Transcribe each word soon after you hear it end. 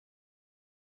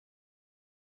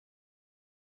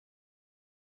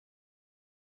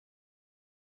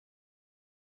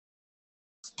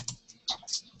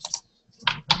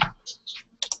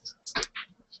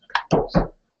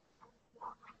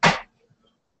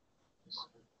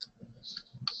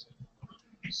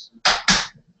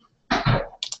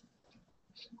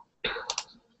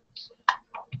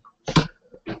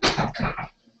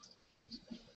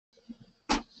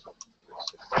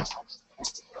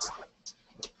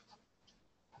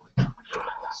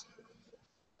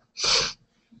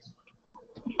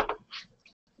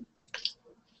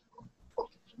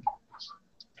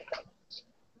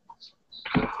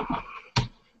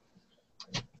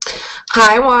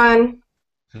Hi, Juan.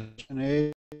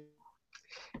 Hey,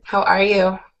 How are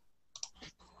you?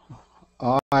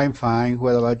 I'm fine.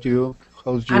 What about you?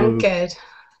 How's I'm your good.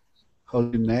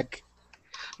 how's your neck?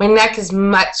 My neck is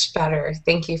much better.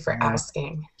 Thank you for Uh,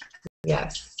 asking.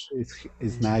 Yes.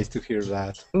 it's nice to hear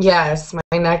that. Yes,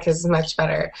 my neck is much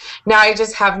better. Now I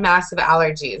just have massive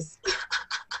allergies.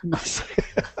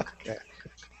 Okay.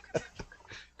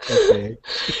 Okay.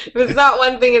 If it's not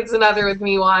one thing, it's another with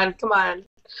me, Juan. Come on.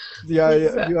 Yeah,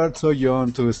 So- you are so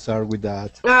young to start with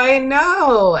that. I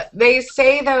know. They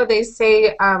say, though,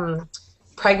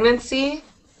 pregnancy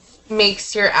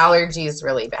makes your allergies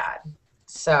really bad.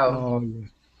 So Oh, yeah.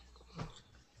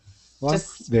 What?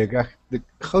 just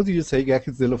How do you say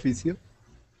gajes del oficio?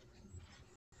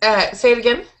 say it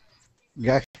again.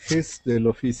 Gajes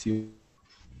del oficio.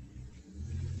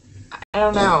 I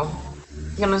don't know.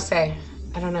 I'm gonna say.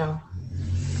 I don't know.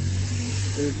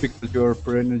 Because you're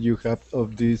pregnant, you have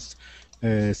of this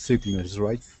sickness,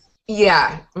 right?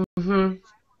 Yeah.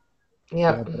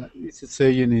 Yeah, Yep. but it's a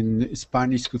saying in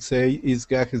Spanish could say is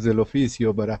gajes del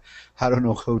oficio, but I don't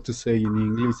know how to say in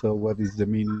English, so what is the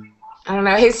meaning? I don't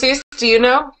know. Jesus, do you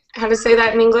know how to say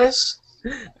that in English?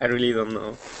 I really don't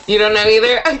know. You don't know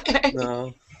either? Okay.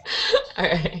 No, All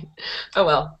right. Oh,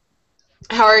 well.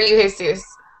 How are you, Jesus?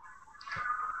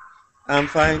 I'm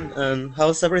fine. And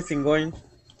how's everything going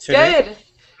today? Good.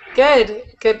 Good.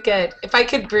 Good, good. If I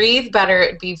could breathe better,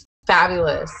 it'd be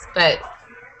fabulous. But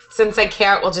since I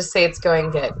can't, we'll just say it's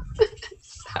going good.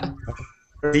 So,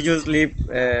 Did you sleep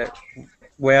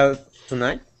well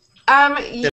tonight?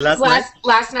 y- The last night?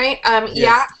 last night,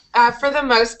 yeah, Yes. for the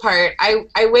most part,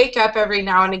 I wake up every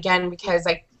now and again because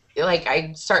I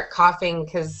start coughing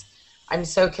because I'm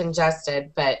so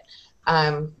congested. But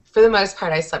for the most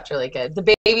part, I slept really good.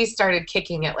 The baby started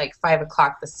kicking at like 5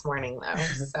 o'clock this morning though,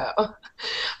 so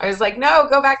I was like, no,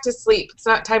 go back to sleep. It's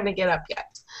not time to get up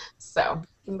yet. So,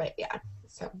 but yeah.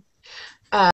 So,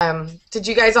 did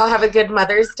you guys all have a good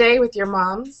Mother's Day with your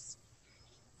moms?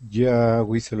 Yeah,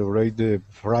 we celebrate the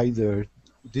Friday,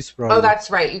 this Oh, Friday. that's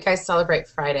right. You guys celebrate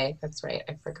Friday. That's right.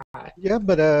 I forgot. Yeah,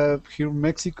 but here in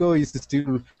Mexico is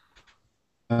still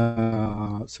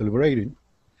celebrating.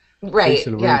 They Right.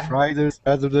 celebrate Yeah. Friday,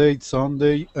 Saturday,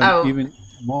 Sunday, and Oh, even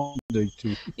Monday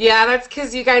too. yeah. That's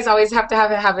because you guys always have to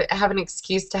have an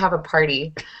excuse to have a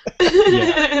party.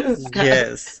 Yeah. So,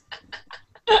 Yes.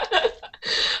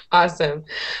 awesome.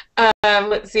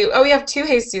 Let's see. Oh, we have two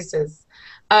Jesuses.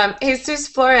 Jesus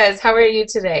Flores, how are you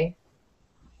today?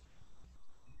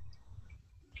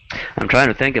 I'm trying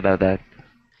to think about that.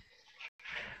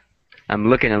 I'm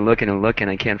looking and looking and looking.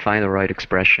 I can't find the right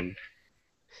expression.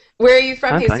 Where are you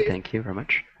from, I'm fine, Jesus? thank you very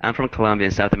much. I'm from Colombia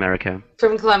in South America.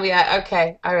 From Colombia.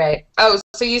 Okay. All right. Oh,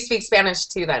 so you speak Spanish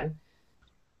too then?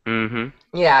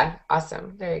 Mm-hmm. Yeah.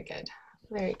 Awesome. Very good.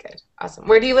 Very good. Awesome.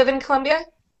 Where do you live in Colombia?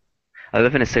 I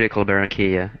live in a city called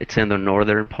Barranquilla. It's in the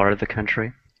northern part of the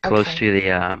country, close Okay. to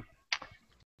the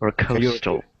or Can you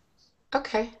coastal. repeat?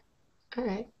 Okay. All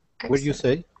right. Where you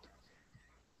Excellent. say?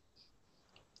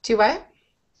 To what?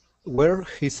 Where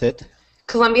he said?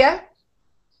 Colombia?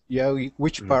 Yeah,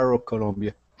 which Mm. part of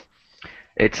Colombia?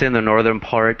 It's in the northern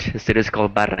part. The city is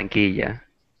called Barranquilla.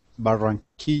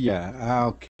 Barranquilla. Ah,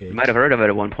 You okay. might have heard of it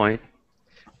at one point.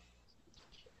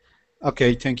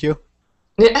 Okay, thank you.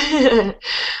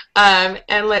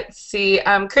 And let's see.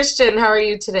 Christian, how are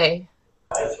you today?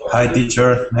 Hi,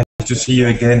 teacher. Nice to see you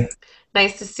again.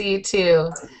 Nice to see you too.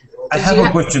 I Did have you a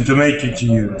ha question to make it to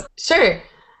you. Sure.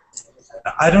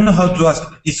 I don't know how to ask.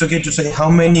 It's okay to say how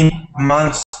many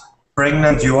months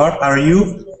pregnant you are. Are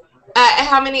you?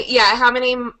 How many? Yeah. How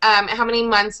many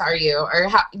months are you? Or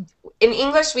how? In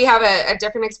English, we have a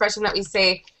different expression that we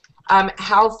say.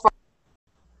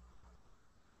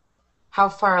 How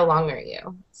far along are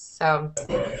you? So,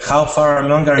 How far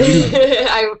along are you?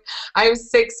 I'm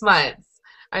 6 months.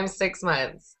 I'm 6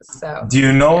 months. So, Do you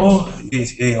yeah. know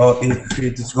if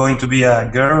it's going to be a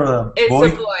girl or a It's a boy?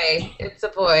 boy. It's a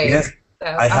boy. Yes, So,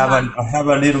 I have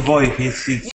a little boy. He's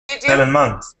You do? 7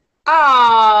 months.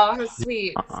 Oh, how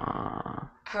sweet. Uh,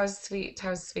 How sweet.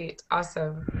 How sweet.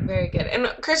 Awesome. Very good. And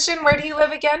Christian, where do you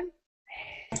live again?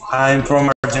 I'm from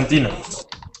Argentina.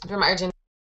 From Argentina.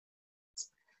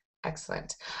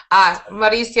 Excellent.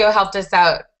 Mauricio helped us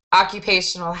out.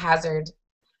 Occupational hazard.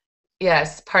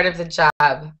 Yes, part of the job.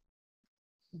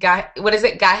 What is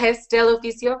it? Gajes del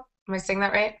oficio? Am I saying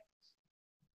that right?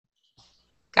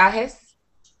 Gajes?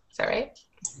 Is that right?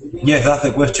 Yes, that's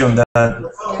the question that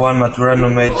Juan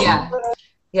Maturano made. Yeah.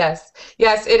 Yes.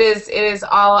 Yes, it is. It is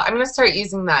all. I'm going to start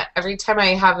using that. Every time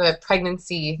I have a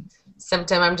pregnancy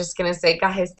symptom, I'm just going to say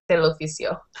gajes del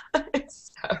oficio.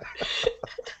 So,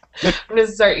 I'm gonna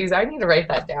start using. I need to write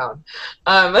that down.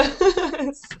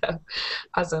 So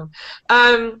awesome.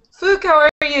 Fook, how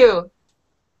are you?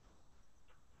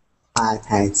 Hi,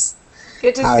 thanks.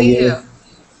 Good to How are see you? you.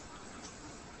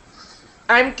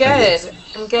 I'm good.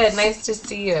 I'm good. Nice to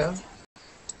see you.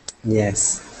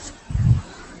 Yes.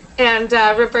 And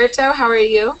Roberto, how are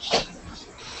you?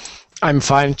 I'm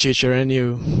fine, teacher, and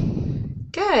you?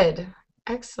 Good.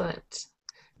 Excellent.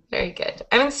 Very good.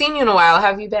 I haven't seen you in a while. How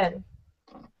have you been?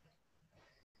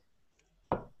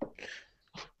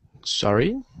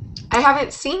 Sorry? I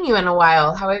haven't seen you in a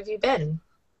while. How have you been?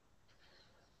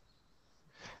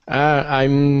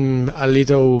 I'm a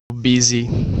little busy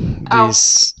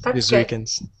That's this good. weekend.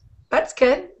 That's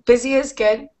good. Busy is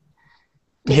good.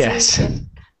 Busy is Yes. good.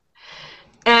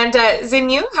 And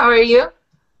Zinyu, how are you?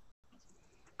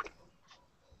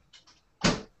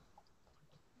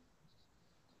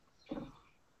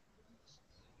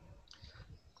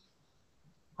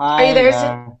 Are you Hi,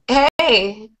 there?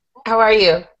 Hey, how are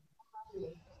you?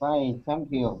 fine, thank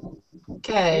you.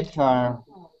 Good. Teacher,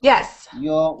 Yes.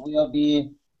 you will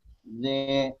be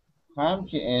the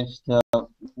happiest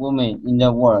woman in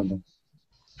the world.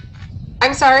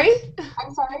 I'm sorry?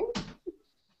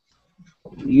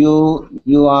 You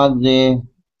are the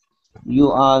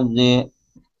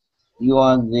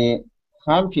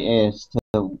happiest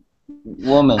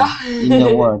woman in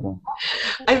the world.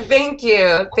 Thank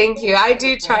you. Thank you. I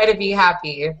do try to be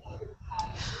happy.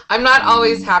 I'm not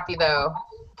always happy, though.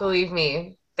 Believe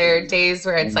me. There are days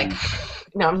where it's like,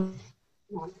 no.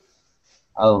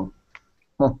 Oh.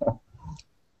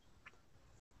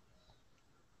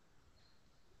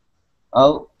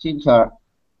 Oh, teacher,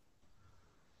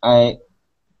 I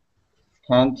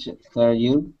can't hear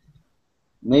you.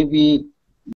 Maybe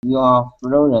you are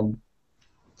frozen.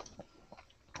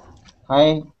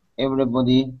 Hi,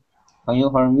 everybody. Can you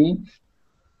hear me?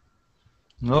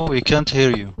 No, we can't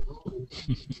hear you.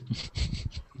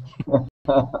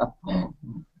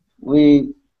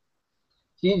 We,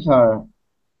 teacher,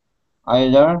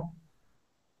 either.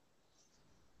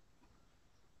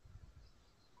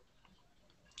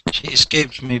 She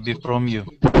escaped maybe from you.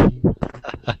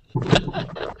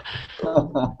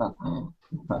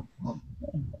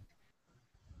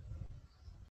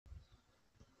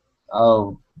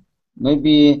 Oh,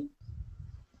 maybe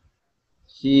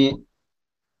she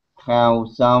have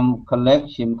some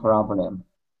connection problem.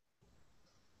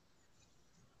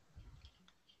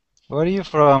 Where are you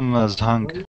from,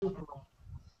 Zhang?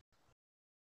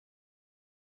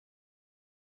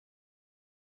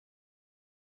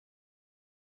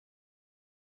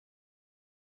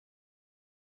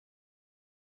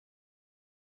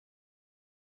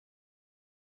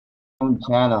 From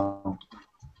China.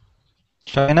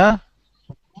 China?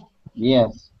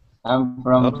 Yes, I'm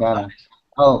from Oh, China. nice.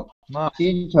 Oh, Nice.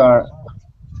 teacher,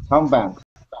 come back.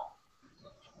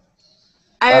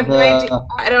 I have no But, idea.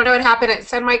 I don't know what happened. It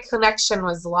said my connection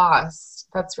was lost.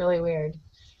 That's really weird.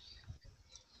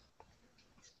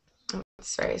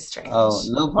 It's very strange. oh,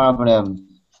 no problem.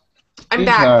 I'm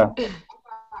Teacher, back.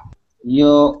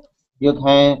 you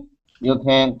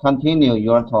can continue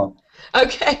your talk.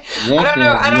 Okay. This I don't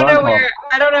know. is your talk.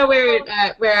 I don't know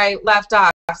where I left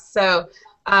off. So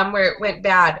where it went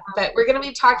bad. But we're going to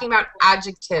be talking about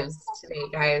adjectives today,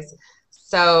 guys.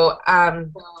 So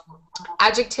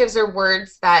adjectives are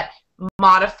words that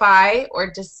modify or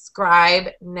describe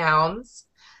nouns.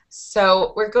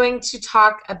 So we're going to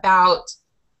talk about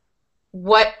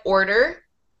what order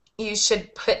you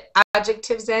should put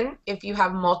adjectives in if you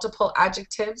have multiple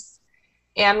adjectives.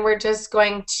 And we're just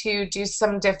going to do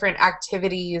some different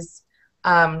activities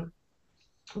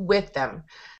with them.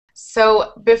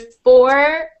 So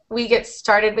before we get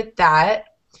started with that,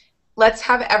 let's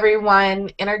have everyone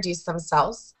introduce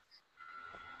themselves.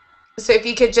 So if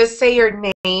you could just say your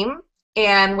name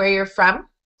and where you're from.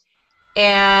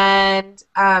 And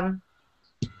I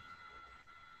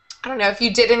don't know if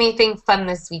you did anything fun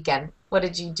this weekend. What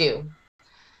did you do?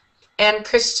 And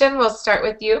Christian, we'll start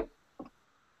with you.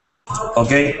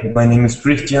 Okay, my name is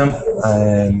Christian.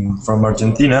 I'm from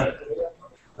Argentina.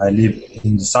 I live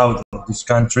in the south of this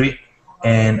country,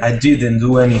 and I didn't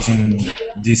do anything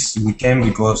this weekend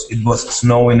because it was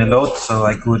snowing a lot, so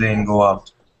I couldn't go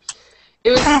out.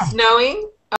 It was snowing?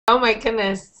 Oh my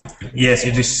goodness. Yes,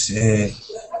 it is.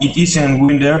 It isn't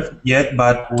winter yet,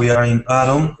 but we are in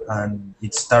autumn, and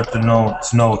it starts to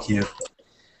snow here.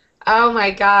 Oh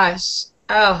my gosh.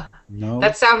 Oh, No.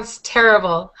 that sounds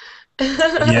terrible.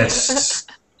 Yes,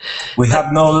 we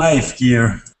have no life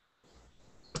here.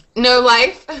 No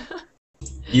life?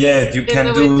 Yeah, you In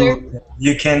the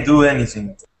winter? can't do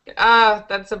anything. Oh,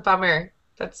 that's a bummer.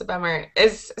 That's a bummer.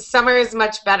 Summer is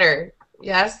much better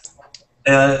Yes?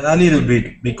 A little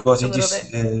bit, because A it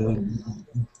little is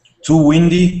too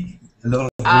windy, a lot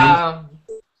of wind.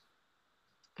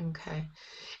 Okay.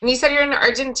 And you said you're in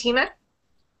Argentina?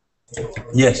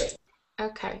 Yes,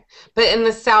 Okay. But in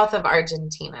the south of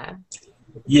Argentina?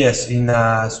 yes, in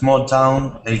a small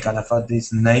town, El Calafate is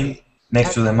the name,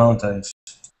 next to the mountains.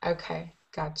 Okay.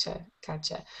 Gotcha.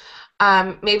 Gotcha.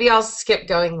 Maybe I'll skip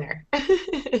going there.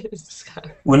 So.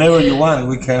 Whenever you want,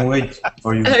 we can wait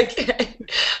for you. Okay.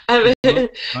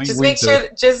 Just make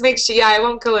sure, yeah, I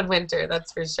won't go in winter,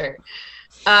 that's for sure.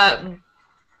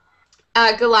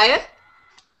 Goliath?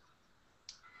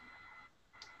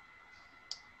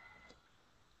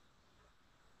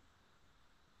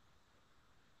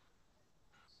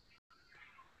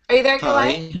 Are you there,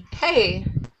 Goliath? Hey.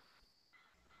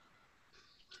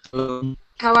 Hello.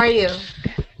 How are you?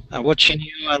 I'm watching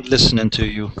you and listening to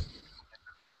you.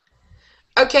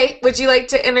 Okay, would you like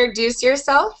to introduce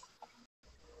yourself?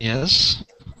 Yes.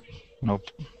 Nope.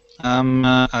 I'm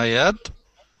Ayad.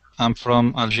 I'm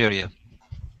from Algeria.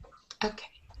 Okay.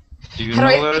 Do you know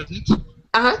where it is?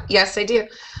 Yes, I do.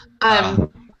 How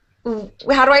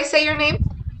do I say your name?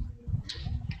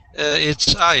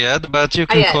 It's Ayad, but you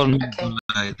can call me okay.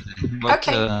 Ayad. But,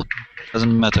 Okay.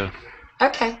 Doesn't matter.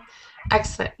 Okay.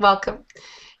 Excellent. Welcome.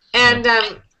 And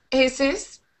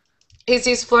Jesus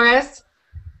Flores?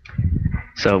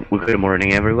 So, good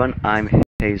morning, everyone. I'm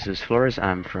Jesus Flores.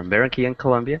 I'm from Barranquilla,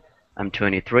 Colombia. I'm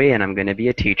 23, and I'm going to be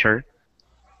a teacher.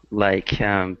 Like,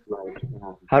 how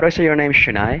do I say your name?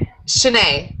 Shanae?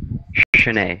 Shanae.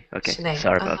 Shanae. Okay. Shanae.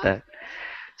 Sorry about that.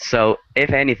 So,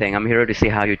 if anything, I'm here to see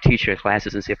how you teach your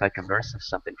classes and see if I can learn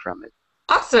something from it.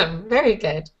 Awesome. Very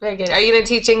good. Very good. Are you going to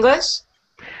teach English?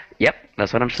 Yep,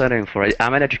 that's what I'm studying for.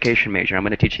 I'm an education major. I'm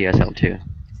going to teach ESL too.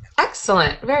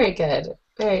 Excellent. Very good.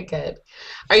 Very good.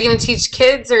 Are you going to teach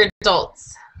kids or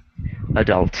adults?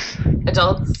 Adults.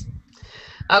 Adults?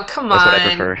 Oh, come That's on. what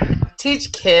I prefer.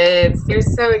 Teach kids. You're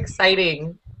so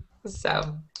exciting.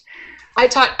 So, I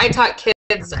taught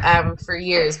kids for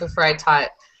years before I taught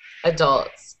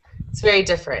adults. It's very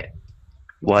different.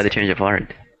 Why the change of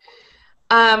heart?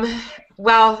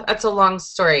 Well, that's a long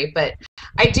story, but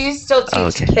I do still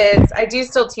teach kids. I do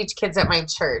still teach kids at my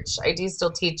church. I do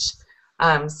still teach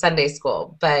Sunday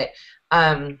school, but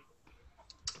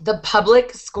the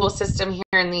public school system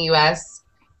here in the U.S.,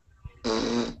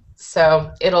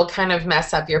 so it'll kind of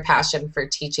mess up your passion for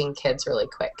teaching kids really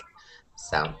quick.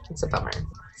 So it's a bummer.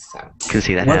 So can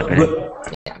see that happening.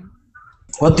 Yeah.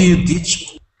 What do you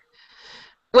teach?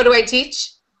 What do I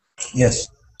teach? Yes.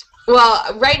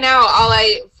 Well, right now,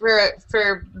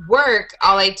 for work,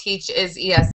 all I teach is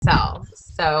ESL.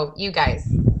 So you guys,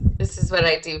 this is what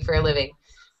I do for a living.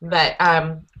 But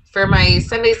for my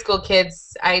Sunday school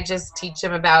kids, I just teach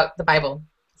them about the Bible.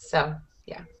 So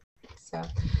yeah. So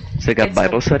you got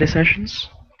Bible study sessions?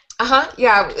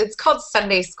 Yeah, it's called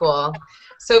Sunday school.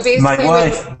 So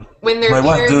basically, when their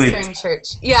parents are in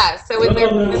church, yeah. So when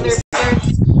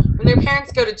their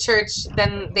parents go to church,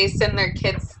 then they send their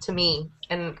kids to me,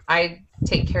 and I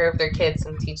take care of their kids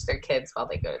and teach their kids while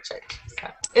they go to church. So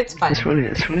it's fun. It's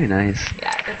really nice.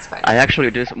 Yeah, it's fun. I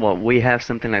actually do. Well, we have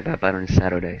something like that, but on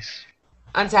Saturdays.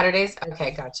 On Saturdays?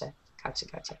 Okay, gotcha.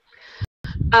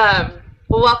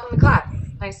 Well, welcome to class.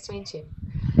 Nice to meet you.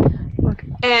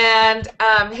 And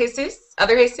Jesus,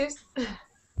 other Jesus.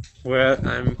 Well,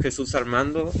 I'm Jesus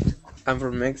Armando. I'm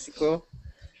from Mexico.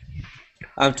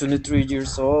 I'm 23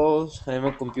 years old. I'm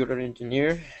a computer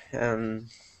engineer, and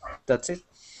that's it.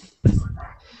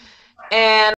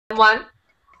 And Juan?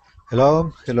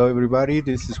 Hello everybody.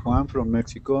 This is Juan from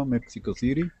Mexico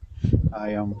City. I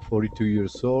am 42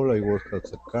 years old. I work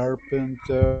as a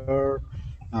carpenter.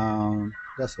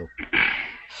 That's all.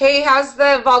 Hey, how's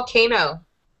the volcano?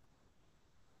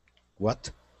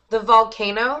 What? The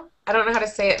volcano? I don't know how to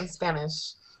say it in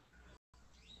Spanish.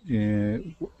 Yeah,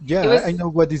 I know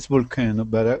what is volcano,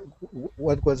 but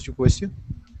what was your question?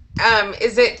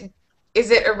 Is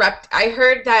it erupt? I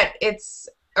heard that it's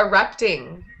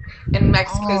erupting in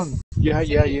Mexico. Yeah.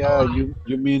 You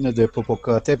mean the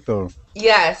Popocatépetl?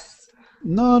 Yes.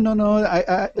 No.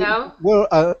 No.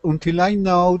 Well, until I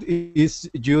know, it's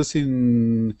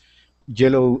using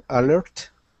yellow alert,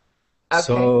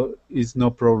 so it's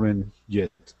no problem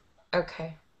yet.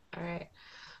 Okay. All right.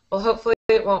 Well, hopefully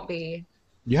it won't be.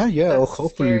 Yeah.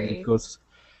 Hopefully, scary.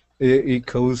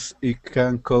 Because it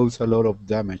can cause a lot of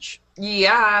damage.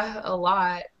 Yeah, a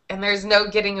lot, and there's no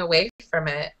getting away from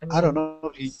it. I don't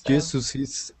know. Jesus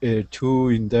is too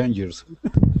endangered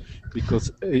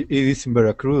because it is in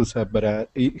Veracruz, but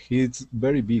it's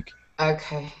very big.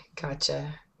 Okay,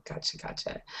 gotcha.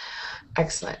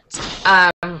 Excellent.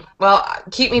 Well,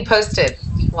 keep me posted.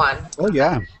 Juan? Oh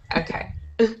yeah. Okay.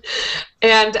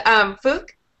 And Phuc?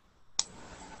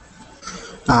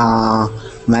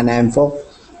 My name Phúc.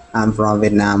 I'm from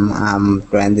Vietnam. I'm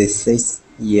 26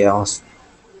 years.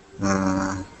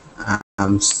 Uh,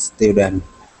 I'm student.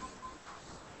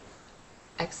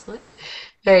 Excellent.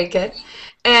 Very good.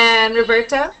 And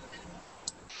Roberto?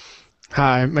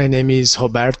 Hi, my name is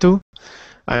Roberto.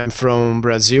 I'm from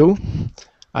Brazil.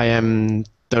 I am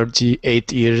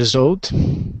 38 years old,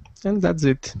 and that's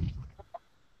it.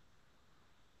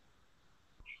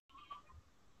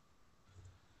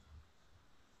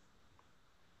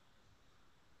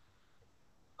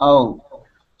 Oh,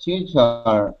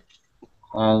 teacher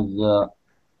has a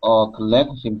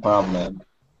collection problem.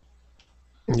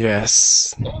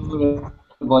 Yes.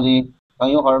 Everybody, can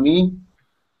you hear me?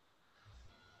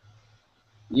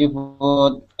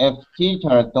 If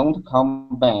teacher don't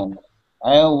come back,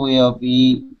 I will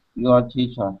be your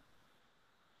teacher.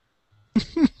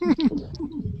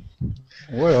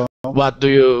 Well, What do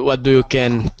you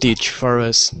can teach for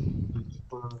us?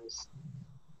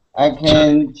 I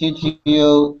can teach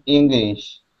you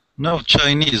English. No,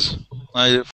 Chinese.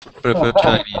 I prefer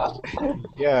Chinese.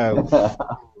 yeah.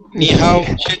 Ni hao,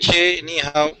 che, ni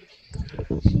hao.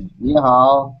 你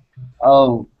好.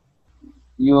 Oh,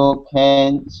 you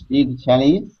can speak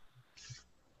Chinese?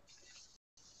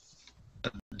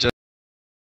 Just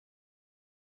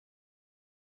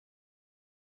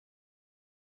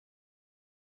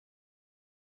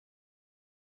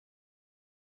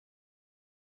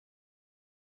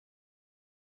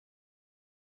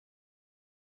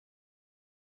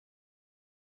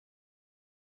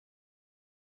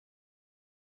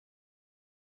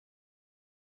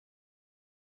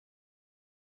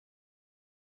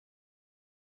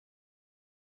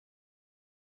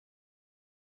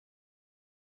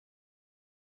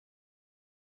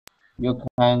You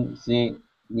can say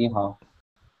你好.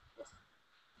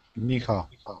 Ni hao.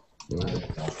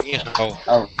 ni hao.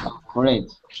 Oh, great.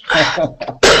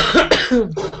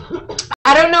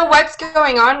 I don't know what's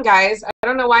going on, guys. I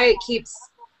don't know why it keeps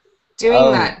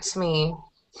doing that to me.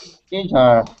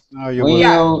 Teacher, No, you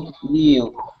will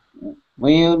you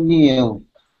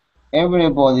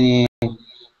everybody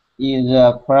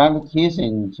is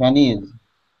practicing Chinese.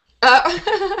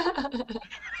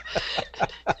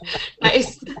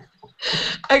 Nice.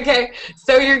 Okay,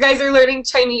 so you guys are learning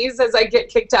Chinese as I get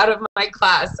kicked out of my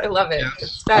class. I love it.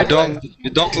 It's fabulous.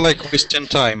 We don't like wasting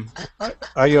time.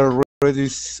 I already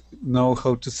know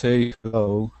how to say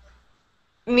hello.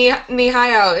 Ni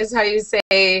hao is how you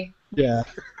say Yeah.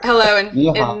 hello in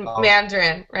Ni hao.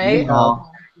 Mandarin, right? Ni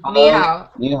hao. Ni hao.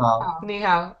 Ni hao. Ni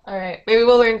hao. All right. Maybe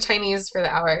we'll learn Chinese for the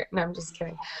hour. No, I'm just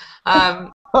kidding.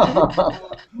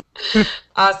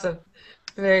 Awesome.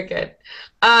 Very good.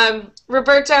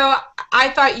 Roberto, I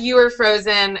thought you were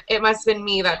frozen. It must have been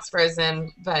me that's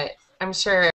frozen, but I'm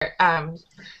sure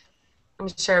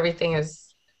everything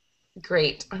is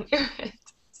great on your end.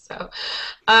 So,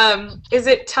 is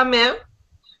it Tamim?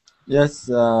 Yes,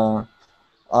 I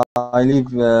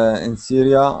live in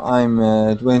Syria. I'm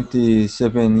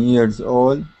 27 years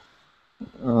old.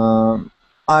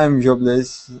 I'm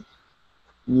jobless.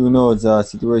 You know the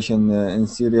situation in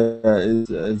Syria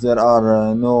is there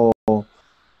are no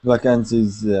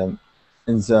vacancies in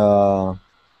the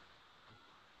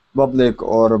public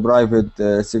or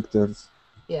private sectors.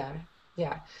 Yeah,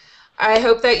 yeah. I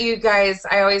hope that you guys.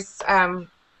 I always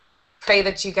pray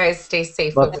that you guys stay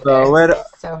safe over there.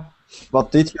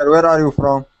 But teacher, where are you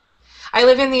from? I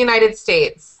live in the United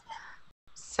States.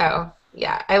 So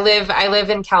yeah, I live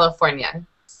in California.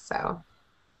 So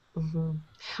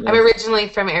yes. I'm originally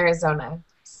from Arizona.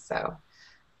 So,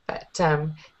 but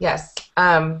yes,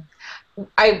 I'm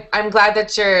glad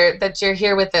that you're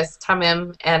here with us,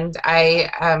 Tamim, and I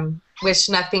wish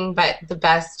nothing but the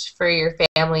best for your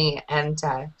family and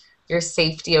your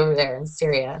safety over there in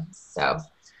Syria. So,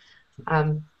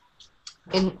 and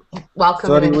welcome.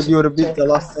 Sorry, would you repeat the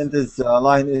last sentence?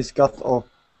 Line is cut off.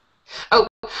 Oh,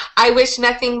 I wish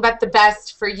nothing but the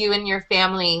best for you and your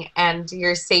family and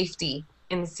your safety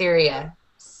in Syria.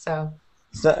 So.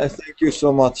 Thank you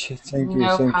so much. Thank you.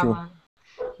 No thank problem.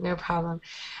 you. No problem.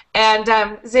 And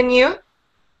Zinyu?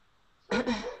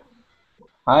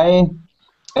 Hi,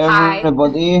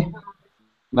 everybody. Hi.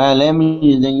 My name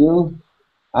is Zinyu.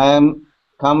 I am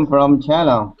come from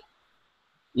China.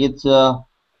 It's a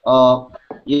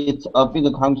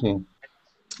big country.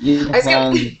 It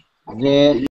has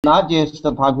the largest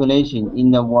population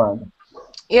in the world.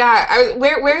 Yeah,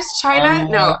 where's China?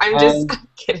 No, I'm just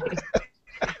kidding.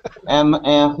 I'm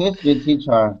a history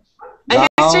teacher. A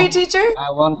history teacher?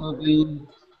 I want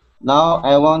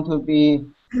to be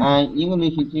an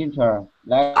English teacher,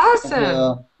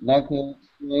 Awesome. like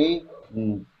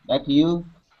you,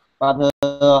 but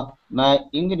my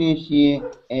English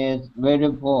is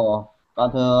very poor.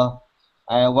 But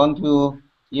I want to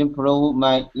improve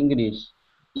my English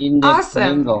in the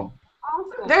Awesome. Klingon.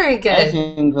 Very good.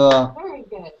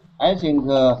 I think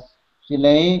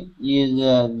Shirley is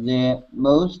the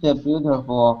most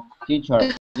beautiful teacher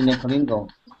in the Klingon.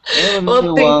 Well,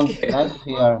 Everyone thank you. likes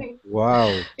her.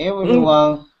 Wow.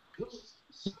 Everyone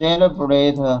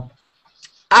celebrate her.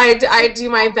 I do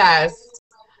my best.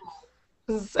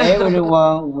 So-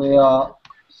 Everyone will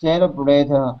celebrate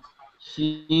her.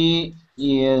 She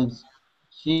is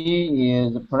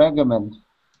pregnant.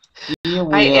 She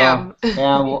will I am.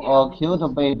 have a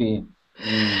cute baby.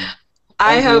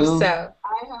 I Thank hope you. so.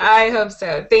 I hope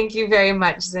so. Thank you very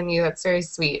much, Zinyu. That's very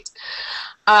sweet.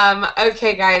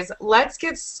 Okay, guys, let's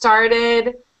get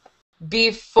started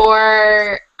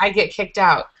before I get kicked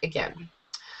out again.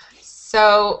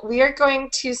 So we are going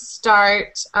to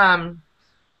start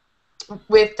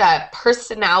with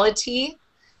personality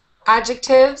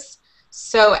adjectives.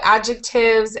 So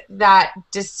adjectives that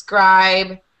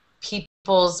describe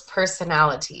people's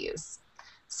personalities.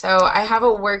 So I have a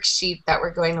worksheet that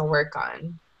we're going to work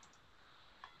on.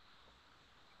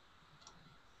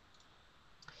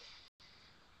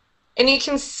 And you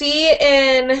can see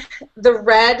in the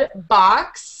red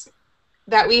box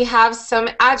that we have some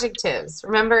adjectives.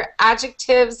 Remember,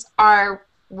 adjectives are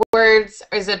words,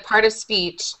 is a part of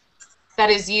speech that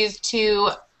is used to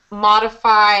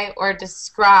modify or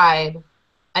describe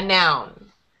a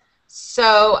noun.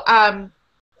 So,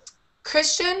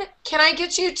 Christian, can I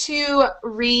get you to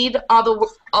read all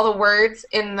the words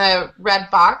in the red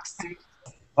box?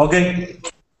 Okay.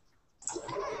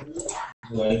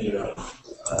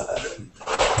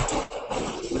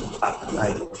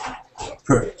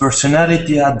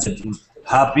 Personality adjective: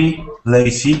 happy,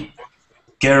 lazy,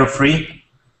 carefree,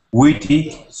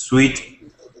 witty, sweet,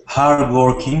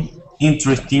 hardworking,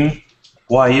 interesting,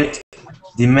 quiet,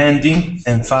 demanding,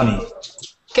 and funny.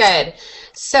 Good.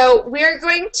 So we're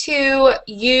going to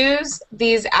use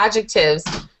these adjectives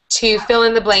to fill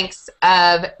in the blanks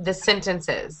of the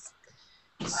sentences.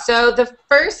 So the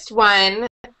first one,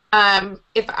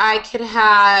 if I could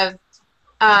have,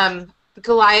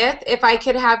 Goliath, if I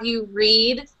could have you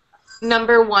read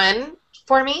number 1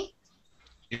 for me.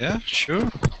 Yeah, sure.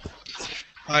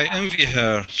 I envy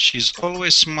her. She's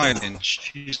always smiling.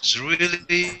 She's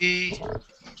really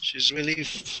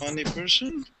funny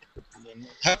person.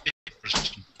 Happy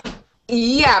person.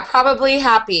 Yeah, probably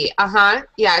happy.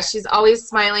 Yeah, she's always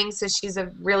smiling, so she's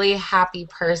a really happy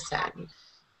person.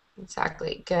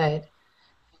 Exactly. Good.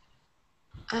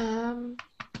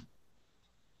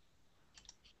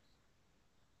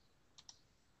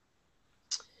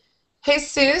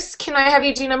 Jesus, can I have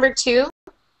you do number 2?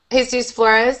 Jesus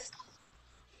Flores?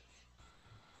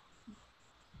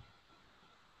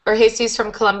 Or Jesus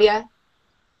from Colombia?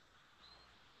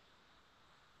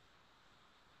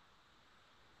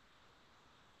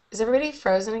 Is everybody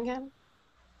frozen again?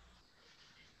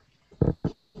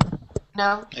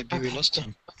 No? Maybe we lost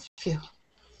him. Phew.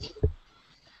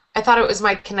 I thought it was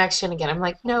my connection again. I'm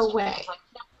like, no way.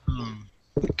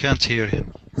 Can't hear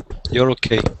him. You're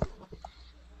okay.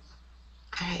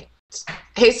 All right.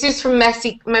 Jesus from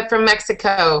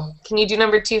Mexico. Can you do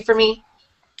number 2 for me?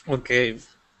 Okay.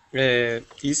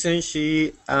 Isn't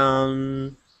she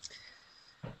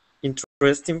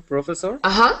interesting professor?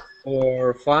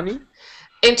 Or funny?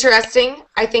 Interesting.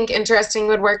 I think interesting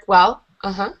would work well.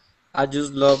 I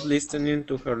just love listening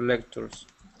to her lectures.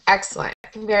 Excellent.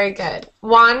 Very good.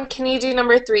 Juan, can you do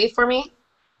number 3 for me?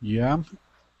 Yeah.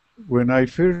 When I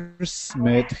first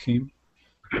met him,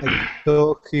 I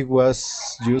thought he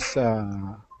was just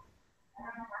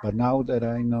but now that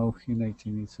I know him, I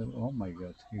think it's oh my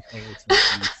God, he has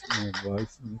a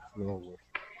voice in flower.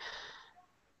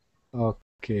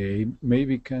 Okay,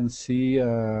 maybe can see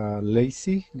a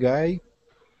lazy guy,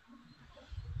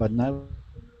 but now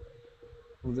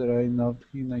that I know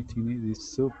him, I think he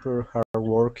is super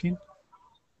hardworking.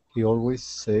 He always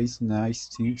says nice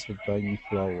things about me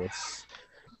flowers.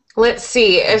 Let's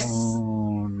see if.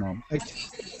 Oh no.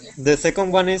 The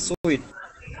second one is sweet.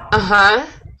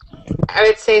 I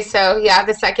would say so. Yeah,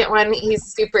 the second one,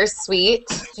 he's super sweet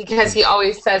because he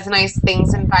always says nice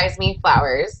things and buys me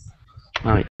flowers.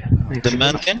 Oh, yeah.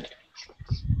 Demanding?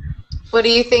 What do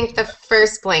you think the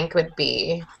first blank would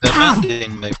be?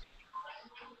 Demanding, maybe.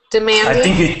 Demanding? I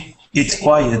think it's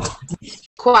quiet.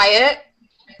 Quiet?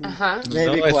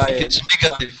 Maybe no, I think it's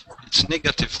negative. It's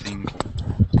negative thing.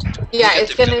 Yeah, Negative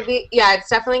it's gonna be. Yeah, it's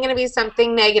definitely gonna be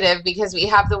something negative because we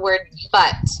have the word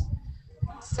but.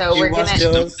 So He we're was gonna.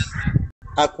 just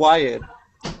a quiet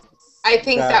I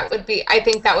think guy. that would be. I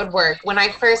think that would work. When I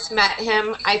first met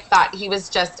him, I thought he was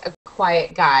just a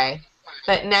quiet guy,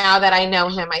 but now that I know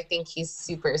him, I think he's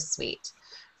super sweet.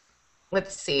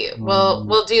 Let's see.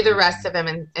 We'll do the rest of him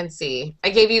and see. I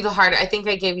gave you the hard. I think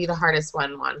I gave you the hardest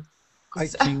one. I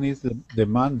think it's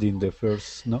demanding the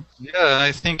first, no? Yeah,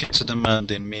 I think it's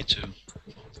demanding. Me too.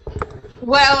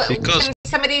 Well, Because can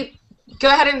somebody go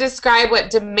ahead and describe what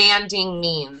demanding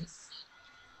means?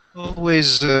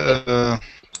 always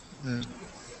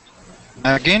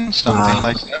nagging, something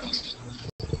like that.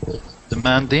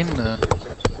 Demanding,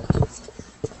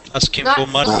 asking for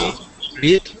money,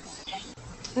 greed.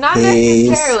 Not He's-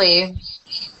 necessarily.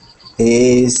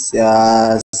 He's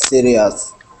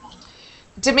serious.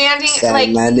 Demanding, Same, like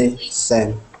Manny.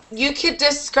 Same. you could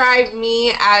describe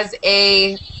me as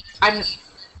I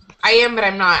am, but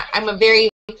I'm not. I'm a very,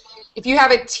 if you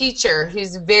have a teacher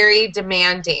who's very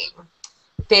demanding,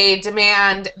 they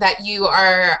demand that you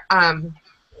are,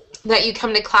 that you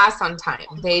come to class on time.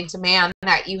 They demand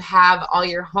that you have all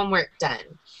your homework done.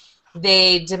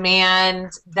 They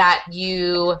demand that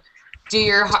you do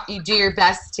your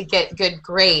best to get good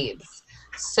grades.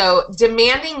 So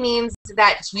demanding means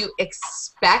that you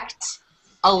expect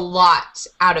a lot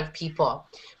out of people.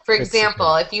 For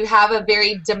example, if you have a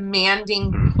very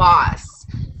demanding boss,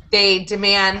 they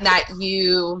demand that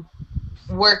you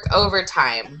work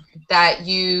overtime, that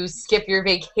you skip your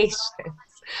vacations.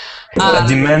 A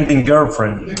demanding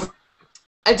girlfriend.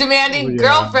 A demanding Oh, yeah.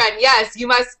 girlfriend, yes. You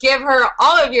must give her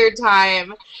all of your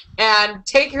time and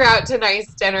take her out to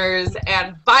nice dinners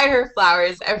and buy her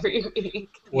flowers every week.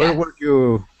 Where Yes. were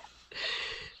you?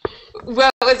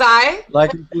 What was I?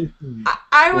 Like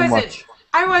I too wasn't. much.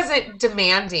 I wasn't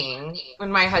demanding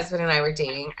when my husband and I were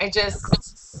dating. I just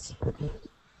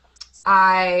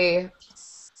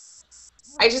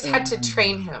had to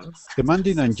train him.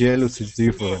 Demanding and jealous is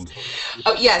different.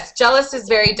 Oh yes, jealous is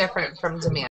very different from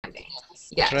demanding.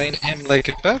 Yes. Train him like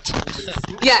a pet?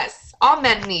 Yes. All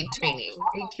men need training.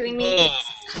 Are you kidding me? Oh,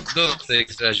 don't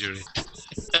exaggerate.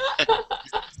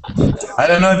 I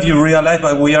don't know if you realize,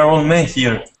 but we are all men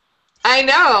here. I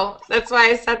know. That's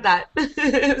why I said that.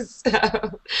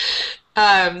 So,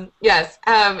 yes.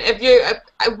 If you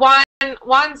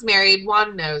Juan's married,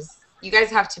 Juan knows. You guys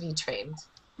have to be trained.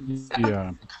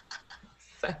 Yeah.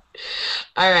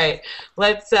 All right.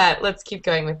 Let's keep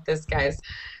going with this, guys.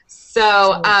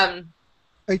 So,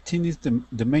 I think it's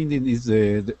the main thing is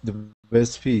the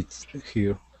best fit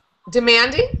here.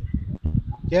 demanding?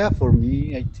 Yeah, for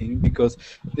me, I think because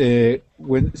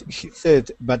when he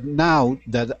said, but now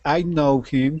that I know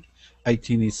him, I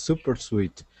think he's super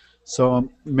sweet. So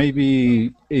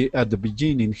maybe at the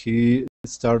beginning he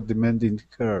started demanding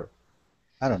her.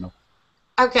 I don't know.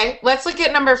 Okay. Let's look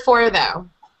at number 4 though.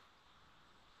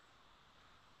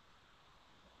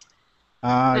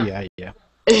 Yeah.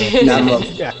 Number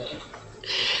Yeah.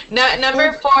 No,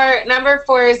 number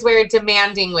four is where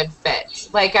demanding would fit.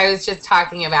 Like I was just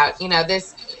talking about, you know,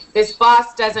 this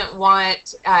boss doesn't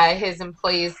want his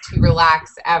employees to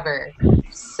relax ever.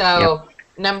 So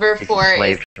number 4 is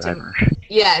Slave driver.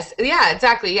 yes, yeah,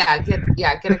 exactly,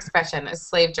 good expression, a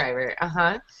slave driver.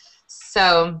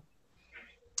 So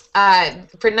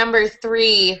for number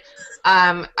 3,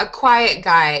 a quiet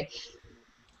guy.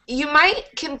 You might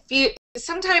confuse.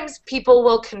 Sometimes people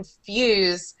will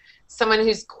confuse someone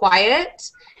who's quiet,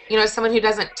 you know, someone who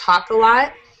doesn't talk a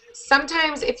lot.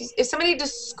 Sometimes if somebody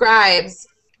describes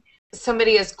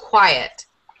somebody as quiet.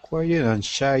 Quiet and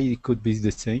shy could be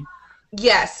the same.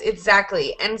 Yes,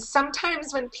 exactly. And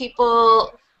sometimes when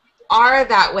people are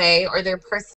that way or their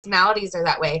personalities are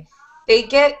that way, they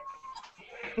get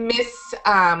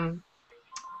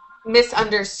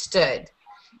misunderstood.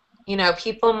 You know,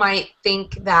 people might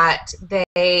think that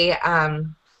they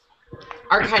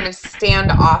are kind of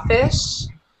standoffish,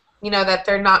 you know, that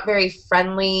they're not very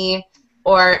friendly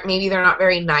or maybe they're not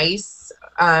very nice.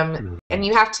 And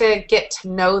you have to get to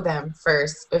know them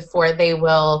first before they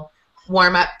will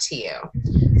warm up to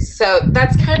you. So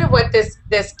that's kind of what this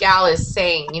gal is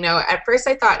saying. You know, at first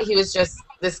I thought he was just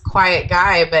this quiet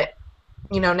guy, but,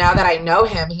 you know, now that I know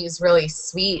him, he's really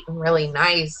sweet and really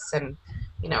nice and,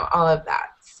 you know, all of that.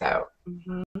 So,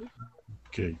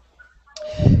 Okay.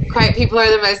 quiet people are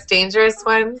the most dangerous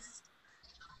ones.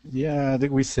 Yeah,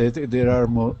 we said there are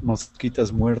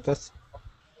mosquitas muertas.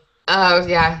 Oh,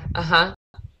 yeah.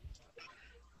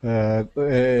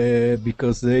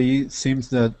 Because they seems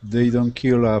that they don't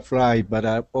kill a fly, but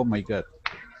oh my god.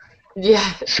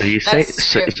 Yeah. So you say that's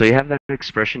so, true. so you have that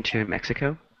expression too in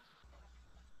Mexico?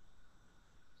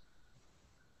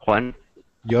 Juan?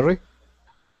 Yorri?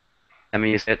 I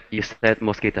mean, you said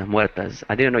mosquitas muertas.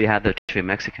 I didn't know you had that too in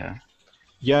Mexico.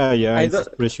 Yeah, I it's don't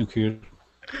expression here.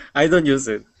 I don't use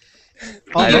it.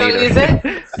 Oh, You no. don't use it?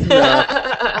 No.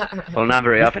 Well, not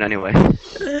very often anyway.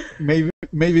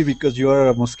 Maybe because you are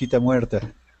a mosquita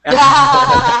muerta. That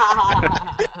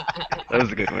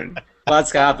was a good one.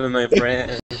 What's happened, my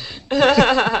friend?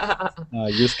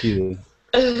 Just kidding.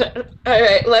 All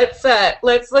right, let's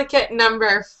look at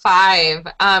number 5.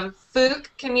 Fook,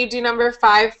 can you do number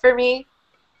 5 for me?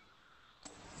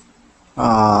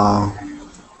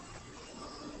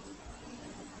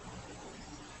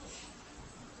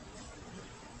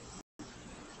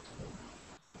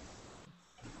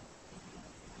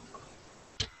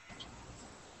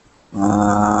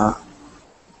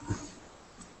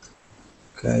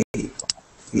 Okay.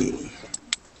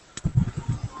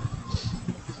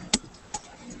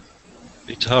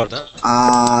 It's hard,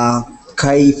 huh?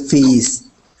 Kayfis.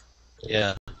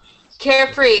 Yeah.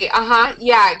 Carefree,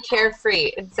 yeah,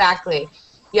 carefree, exactly.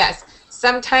 Yes,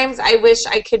 sometimes I wish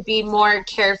I could be more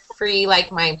carefree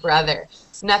like my brother.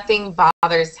 Nothing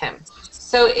bothers him.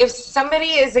 So if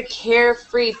somebody is a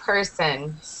carefree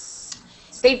person,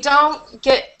 they don't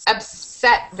get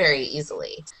upset very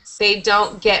easily. They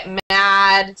don't get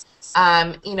mad.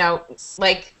 You know,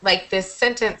 like this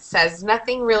sentence says,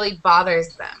 nothing really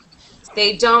bothers them.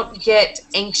 They don't get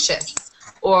anxious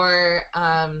or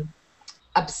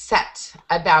upset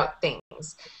about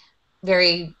things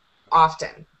very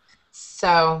often.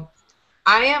 So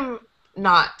I am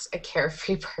not a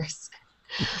carefree person.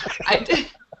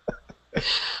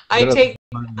 I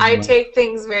take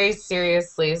things very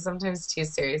seriously, sometimes too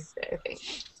seriously, I think.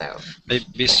 So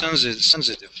Maybe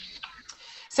sensitive.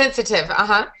 sensitive,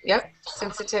 yep.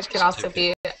 Sensitive could also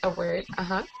be a word,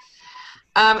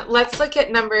 Let's look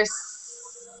at number 6.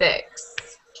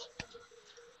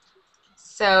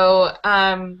 So,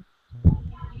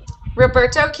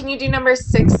 Roberto, can you do number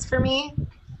 6 for me?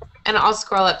 And I'll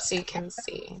scroll up so you can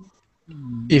see.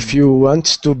 If you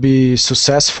want to be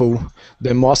successful,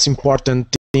 the most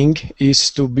important thing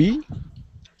is to be,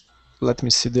 let me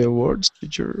see the words,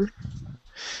 teacher,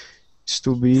 is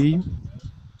to be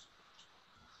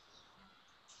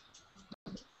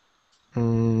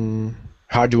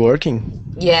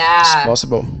hardworking. Yeah. It's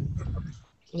possible.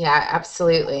 Yeah,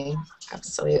 absolutely.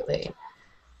 Absolutely.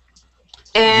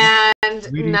 And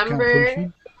Witty number,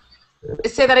 can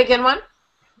say that again, one?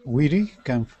 Witty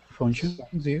can function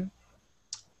there.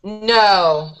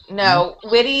 No.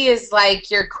 Witty is like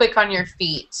you're quick on your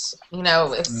feet. You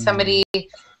know, if somebody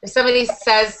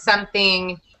says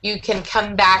something, you can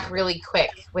come back really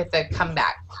quick with a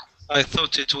comeback. I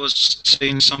thought it was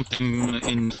saying something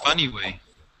in a funny way.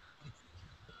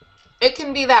 It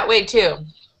can be that way too.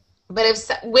 But if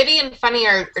witty and funny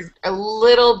are a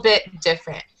little bit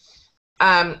different.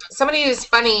 Somebody who's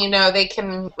funny, you know, they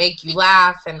can make you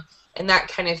laugh and that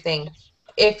kind of thing.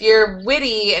 If you're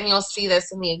witty, and you'll see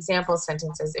this in the example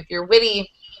sentences, if you're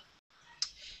witty,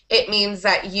 it means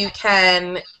that you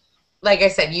can, like I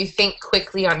said, you think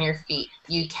quickly on your feet.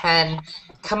 You can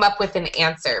come up with an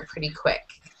answer pretty quick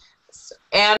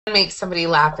and make somebody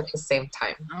laugh at the same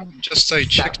time. Just I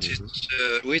checked it.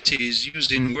 Witty is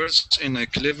used in words in a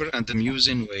clever and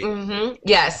amusing way.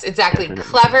 Yes, exactly.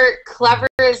 Clever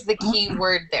is the key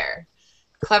word there.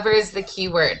 Clever is the key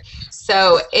word.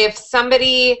 So if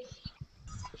somebody,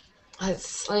 let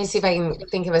me see if I can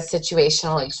think of a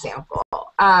situational example.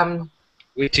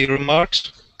 Witty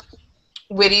remarks?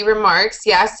 Witty remarks,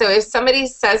 yeah. So if somebody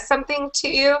says something to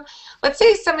you, let's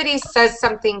say somebody says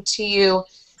something to you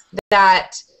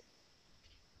that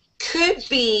could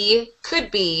be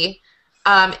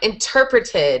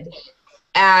interpreted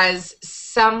as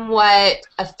somewhat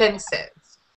offensive.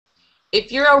 If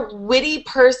you're a witty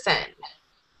person,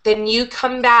 then you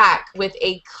come back with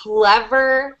a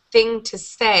clever thing to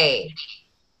say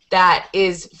that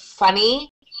is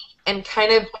funny and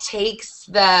kind of takes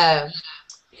the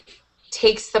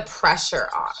pressure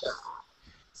off.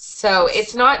 So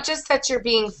it's not just that you're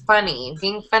being funny.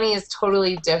 Being funny is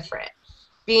totally different.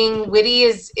 Being witty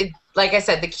is, like I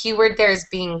said, the key word there is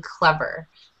being clever.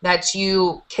 That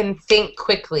you can think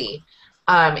quickly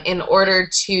in order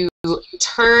to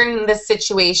turn the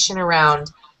situation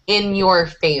around in your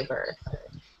favor.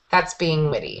 That's being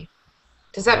witty.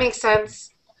 Does that make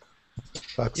sense?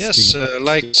 Yes,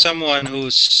 like someone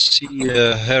who see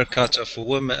a haircut of a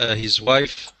woman, his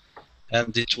wife,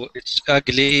 and it's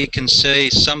ugly, he can say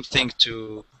something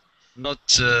to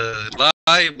not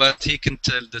lie, but he can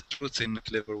tell the truth in a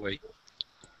clever way.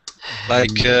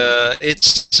 Like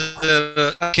it's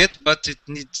I like it, but it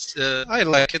needs. I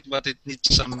like it, but it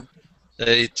needs some.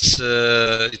 It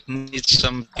needs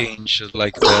some change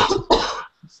like that.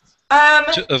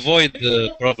 To avoid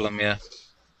the problem, yeah.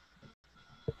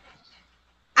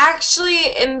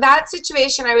 Actually, in that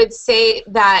situation, I would say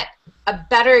that a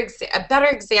better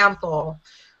example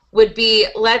would be,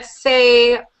 let's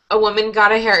say a woman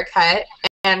got a haircut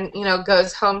and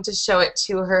goes home to show it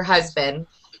to her husband,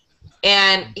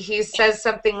 and he says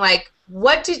something like,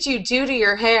 "What did you do to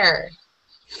your hair?"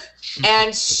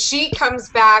 And she comes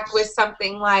back with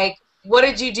something like, "What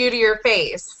did you do to your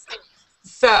face?"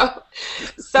 So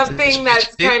something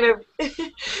that's kind of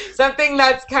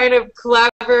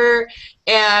clever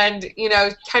and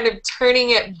kind of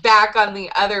turning it back on the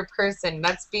other person.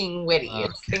 That's being witty.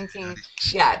 It's thinking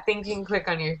quick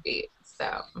on your feet.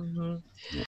 So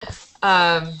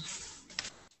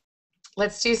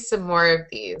let's do some more of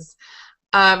these.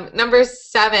 Number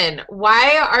 7,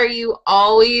 why are you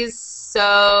always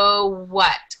so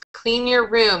what? Clean your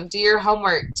room, do your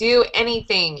homework, do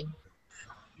anything.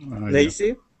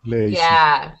 Lazy? Lazy.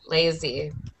 Yeah,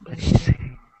 lazy.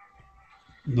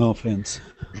 No offense.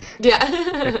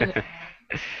 Yeah.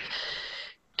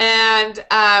 And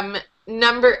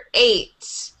number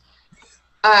 8,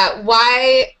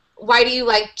 why do you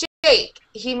like Jake?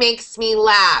 He makes me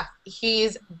laugh.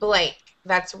 He's blank.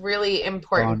 That's really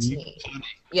important to me.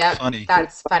 Yep,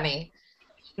 that's funny.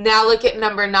 Now look at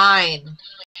number 9.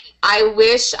 I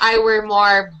wish I were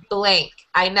more blank.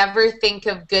 I never think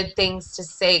of good things to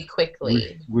say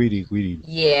quickly. Witty.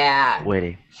 Yeah.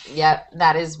 Witty. Yep,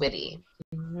 that is witty.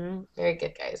 Very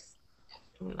good, guys.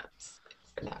 That's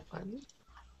for that one.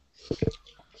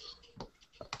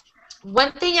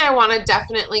 One thing I want to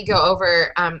definitely go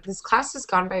over, this class has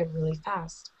gone by really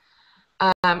fast.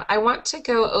 I want to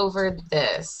go over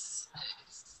this.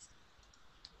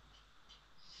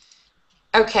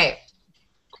 Okay.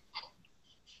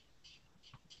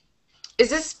 Is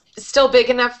this still big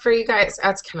enough for you guys?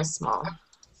 That's kind of small.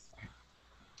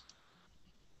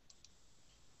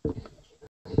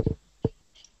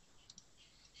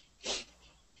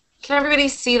 Can everybody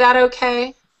see that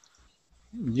okay?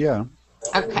 Yeah.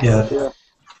 Okay. Yeah.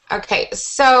 Okay,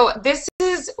 so this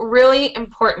is really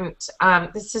important.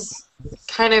 This is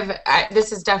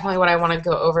definitely what I want to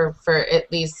go over for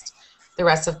at least the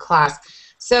rest of class.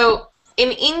 So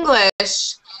in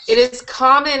English, it is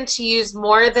common to use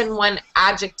more than one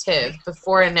adjective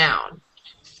before a noun.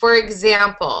 For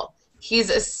example, he's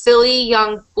a silly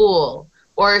young fool,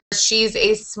 or she's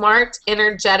a smart,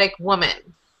 energetic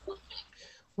woman.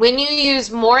 When you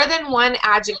use more than one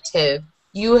adjective,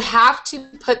 you have to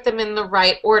put them in the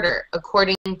right order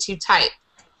according to type.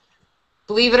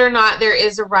 Believe it or not, there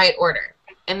is a right order.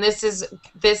 And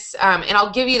and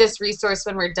I'll give you this resource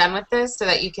when we're done with this so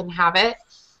that you can have it.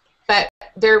 But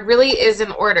there really is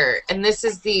an order, and this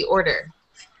is the order.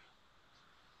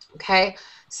 Okay?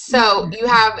 So you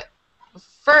have,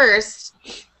 first,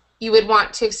 you would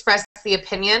want to express the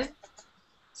opinion.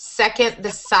 Second,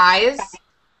 the size.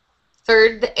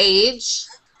 Third, the age.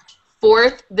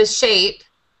 Fourth, the shape.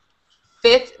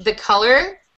 Fifth, the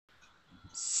color.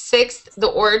 Sixth, the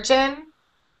origin.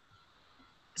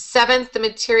 Seventh, the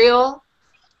material.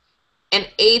 And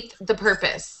eighth, the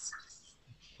purpose.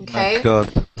 Okay? My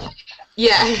God.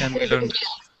 Yeah. Can we learn?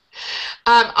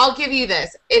 I'll give you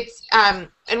this. It's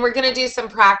and we're gonna do some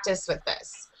practice with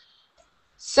this.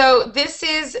 So this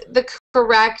is the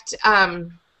correct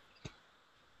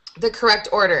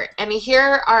order, and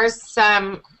here are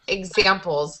some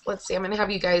examples. Let's see. I'm gonna have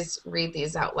you guys read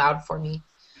these out loud for me.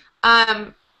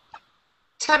 Tamim,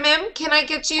 can I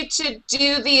get you to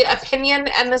do the opinion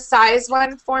and the size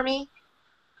one for me?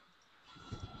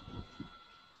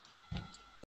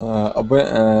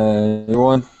 You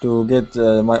want to get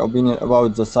my opinion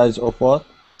about the size of what?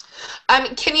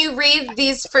 Can you read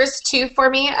these first two for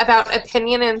me about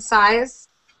opinion and size?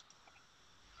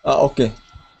 Okay.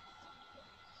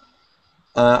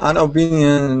 An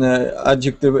opinion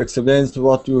adjective explains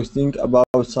what you think about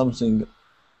something.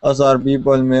 Other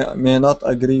people may not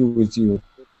agree with you.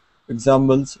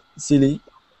 Examples: silly,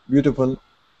 beautiful,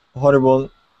 horrible,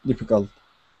 difficult.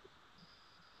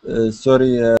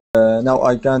 Sorry, now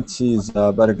I can't see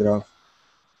the paragraph.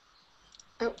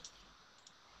 Oh.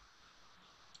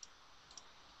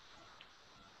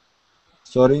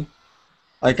 Sorry,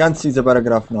 I can't see the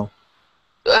paragraph now.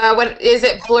 What is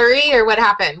it, blurry, or what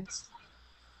happened?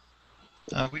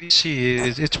 We see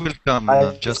it will come.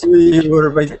 I Just see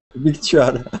your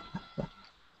picture.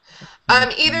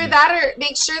 Either that or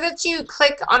make sure that you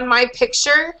click on my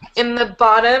picture in the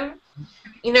bottom.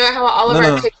 You know how all of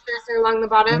our pictures are along the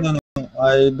bottom? No,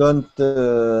 I don't.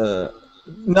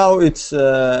 Now it's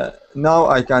now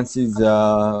I can see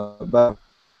the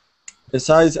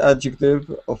size adjective,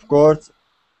 of course.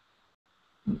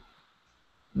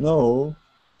 No,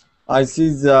 I see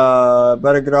the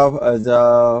paragraph as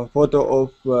a photo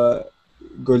of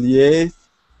Goliath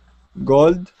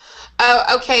gold. Oh,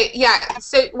 okay, yeah.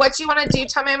 So what you want to do,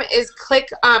 Tamim, is click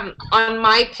on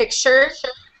my picture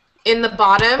in the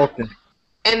bottom, Okay.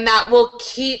 and that will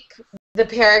keep the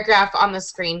paragraph on the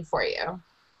screen for you.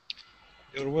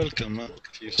 You're welcome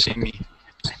if you see me.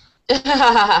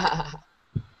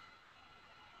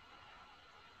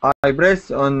 I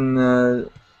press on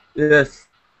yes.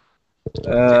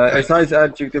 A size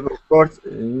adjective, of course.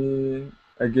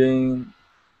 Again,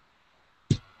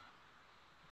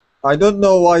 I don't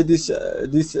know why it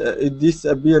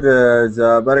disappear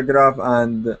the paragraph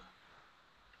and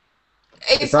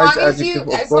As size long as you,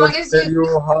 adjective, of as long course, as tell you,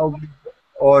 you how big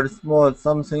or small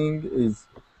something is.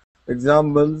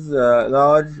 Examples: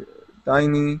 large,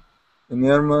 tiny,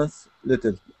 enormous,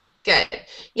 little. good.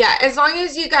 Yeah, as long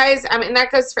as you guys, and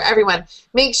that goes for everyone,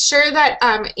 make sure that,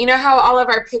 you know how all of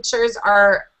our pictures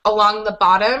are along the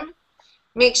bottom?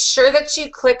 Make sure that you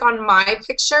click on my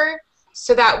picture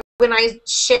so that when I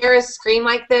share a screen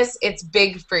like this, it's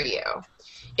big for you.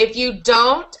 If you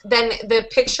don't, then the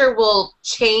picture will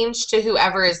change to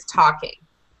whoever is talking.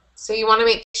 So you want to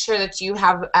make sure that you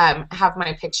have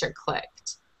my picture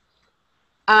clicked.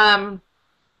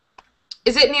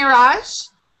 Is it Niraj?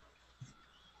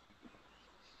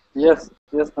 Yes,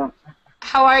 ma'am.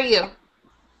 How are you?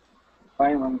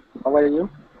 Fine, ma'am. How are you?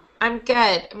 I'm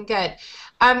good. I'm good.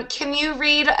 Can you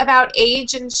read about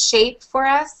age and shape for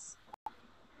us?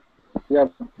 Yeah,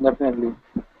 definitely.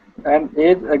 An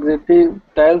age adjective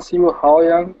tells you how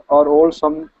young or old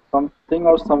something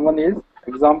or someone is.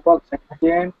 Example: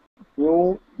 ancient,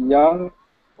 new, young,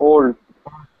 old.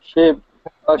 Shape.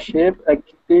 A shape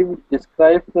adjective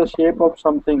describes the shape of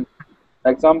something.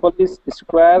 Example is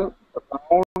square,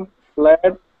 round,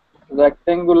 flat,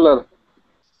 rectangular.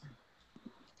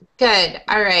 Good.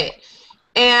 All right.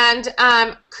 And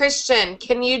Christian,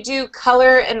 can you do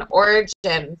color and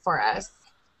origin for us?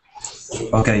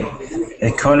 Okay,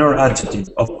 a color adjective,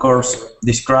 of course,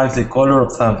 describes the color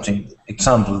of something.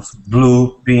 Examples: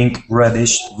 blue, pink,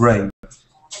 reddish, gray.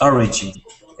 Origin.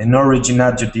 An origin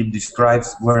adjective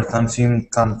describes where something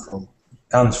comes from.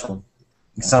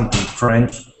 Example: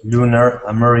 French, lunar,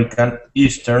 American,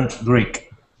 Eastern, Greek.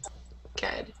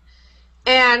 Good.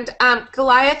 And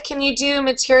Goliath, can you do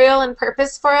material and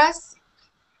purpose for us?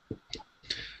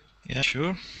 Yeah,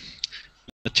 sure.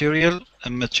 Material. A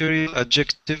material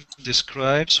adjective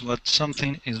describes what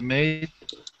something is made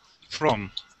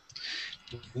from.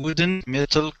 Wooden,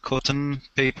 metal, cotton,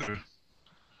 paper.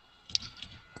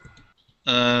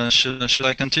 Should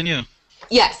I continue?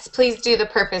 Yes, please do the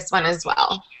purpose one as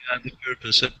well. The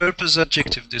purpose. A purpose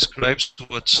adjective describes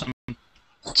what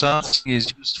something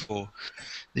is used for.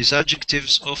 These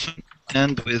adjectives often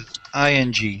end with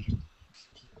ing.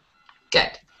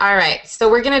 Good. All right. So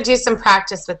we're going to do some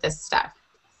practice with this stuff.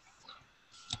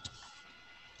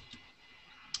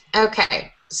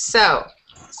 Okay. So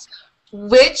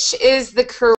which is the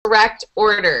correct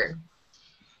order?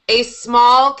 A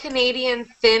small Canadian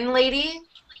thin lady,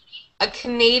 a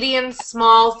Canadian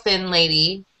small thin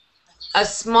lady, a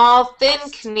small thin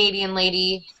Canadian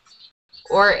lady,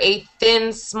 or a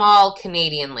thin small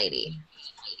Canadian lady?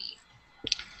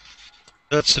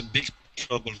 That's a big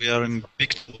trouble. We are in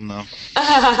big trouble now.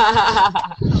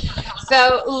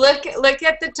 So look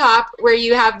at the top where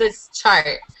you have this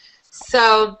chart.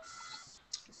 So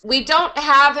we don't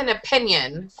have an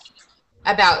opinion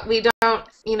about, we don't,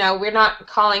 you know, we're not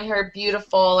calling her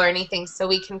beautiful or anything, so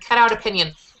we can cut out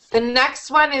opinion. The next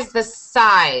one is the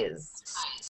size.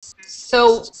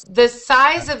 So the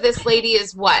size of this lady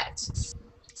is what?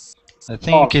 I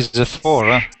think it's the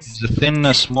 4. It's the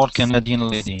thin, small Canadian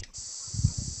lady.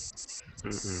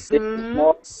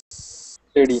 Small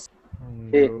lady.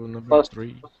 Okay, Number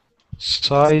 3.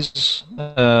 Size,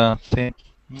 thin.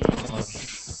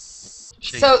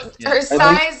 So her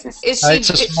size, is she? It's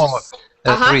a small.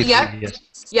 Yep. Yes.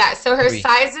 Yeah, so her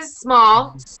size is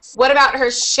small. What about her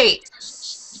shape?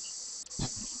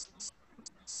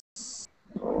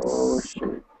 Oh,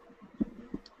 shit.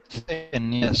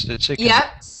 Thin, yes. It's a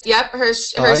Yep. Her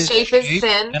shape is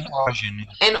thin. And origin.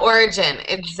 And origin,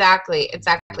 exactly.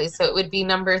 So it would be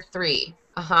number 3.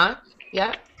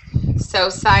 Yep. So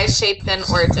size, shape, then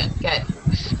origin. Good.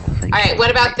 All right. What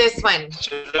about this one?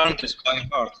 To learn this by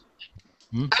heart.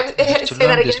 Say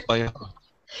that again.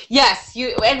 Yes,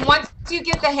 and once you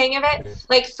get the hang of it,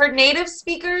 like for native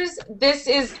speakers, this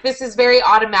is very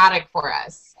automatic for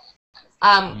us.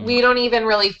 We don't even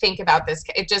really think about this.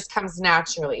 It just comes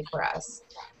naturally for us.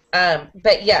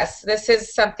 But yes, this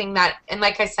is something that, and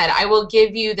like I said, I will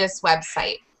give you this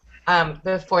website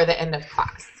before the end of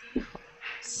class.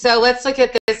 So let's look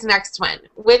at this next one.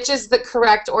 Which is the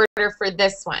correct order for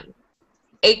this one?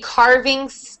 A carving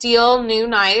steel new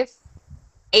knife,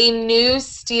 a new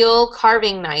steel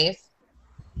carving knife,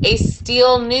 a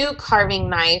steel new carving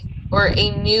knife, or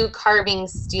a new carving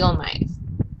steel knife?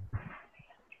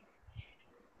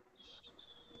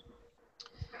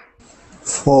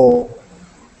 Four.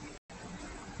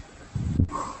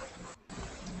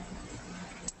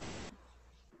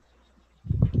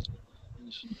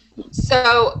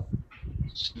 So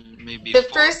Maybe the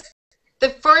four.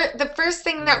 first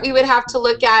thing that we would have to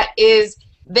look at is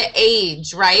the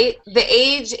age, right? The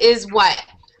age is what?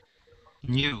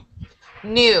 New.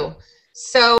 New.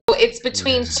 So it's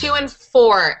between 2 and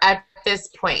 4 at this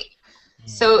point.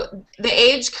 So the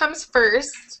age comes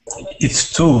first.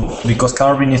 It's 2 because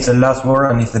carving is the last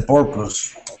word and it's the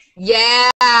purpose.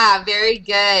 Yeah, very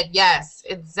good. Yes,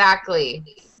 exactly.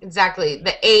 Exactly.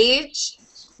 The age,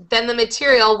 then the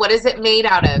material, what is it made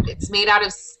out of? It's made out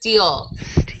of steel.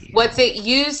 What's it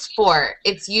used for?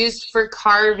 It's used for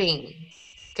carving.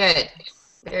 Good.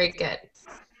 Very good.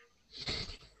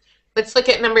 Let's look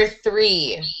at number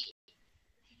 3.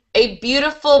 A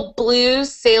beautiful blue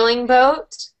sailing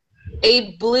boat.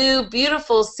 A blue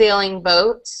beautiful sailing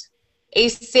boat. A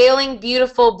sailing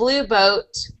beautiful blue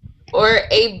boat. Or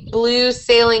a blue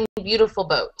sailing beautiful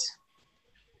boat.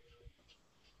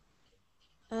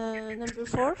 Number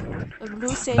 4. A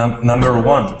blue sailing. Number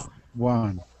 1.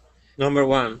 1. Number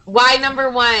 1. Why number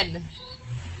 1?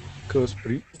 Because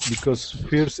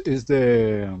first is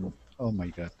the oh my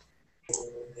god.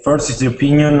 First is the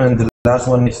opinion and the last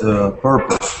one is the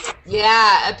purpose.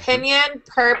 Yeah, opinion,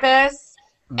 purpose,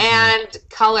 and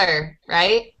color,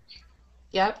 right?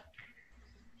 Yep.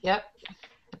 Yep.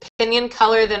 Opinion,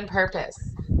 color, then purpose.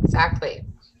 Exactly.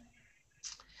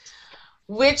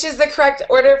 Which is the correct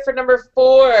order for number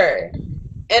 4?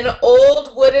 An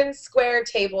old wooden square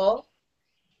table,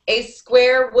 a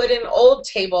square wooden old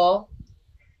table,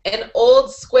 an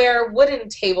old square wooden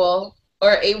table,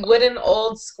 or a wooden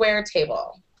old square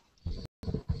table.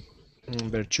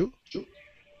 Number 2.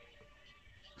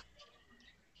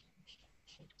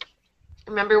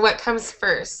 Remember what comes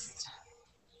first?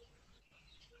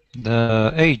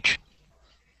 The age.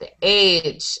 The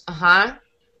age. Uh-huh.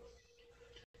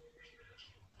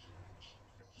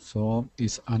 So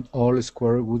it's an all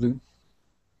square wooden.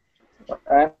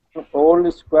 An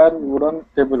old square wooden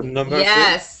table.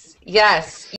 Yes,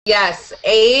 yes, yes.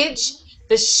 Age,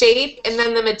 the shape, and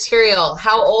then the material.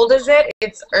 How old is it?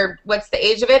 What's the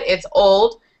age of it? It's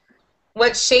old.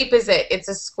 What shape is it? It's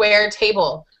a square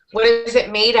table. What is it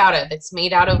made out of? It's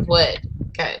made out of wood.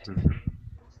 Good.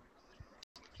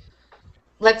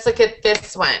 Let's look at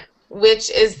this one.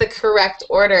 Which is the correct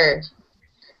order?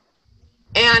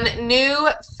 An new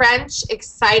French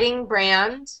exciting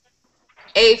brand,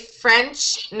 a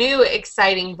French new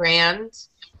exciting brand,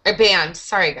 or band,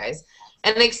 sorry guys,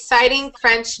 an exciting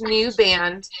French new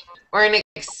band, or an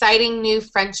exciting new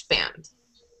French band?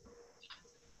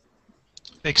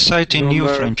 Exciting new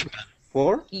French band.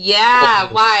 4?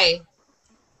 Yeah, why?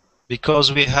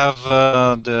 Because we have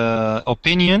the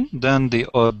opinion, then the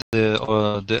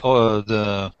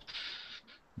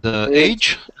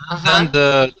age, and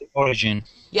the origin.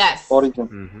 Yes.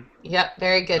 Origin. Yep,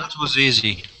 very good. That was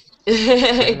easy.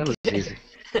 That was easy.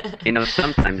 You know,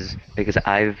 sometimes because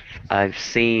I've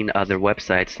seen other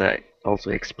websites that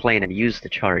also explain and use the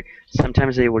chart.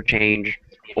 Sometimes they will change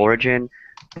origin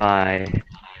by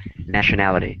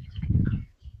nationality.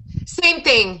 Same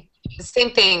thing.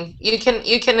 Same thing. You can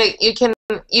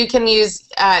use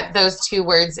those two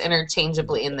words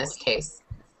interchangeably in this case.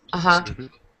 Uh-huh.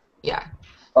 Yeah.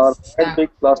 Or a big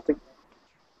plastic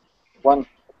one.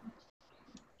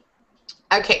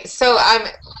 Okay, so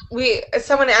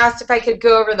someone asked if I could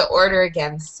go over the order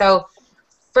again. So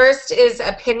first is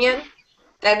opinion,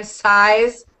 then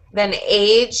size, then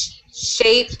age,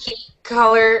 shape,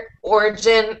 color,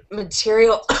 origin,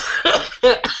 material.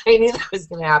 I knew that was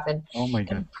going to happen. Oh my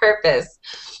god. Purpose.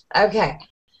 Okay.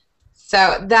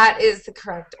 So that is the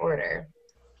correct order.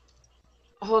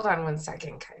 Hold on one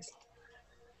second, guys.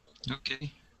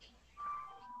 Okay.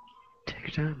 Take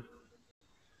your time.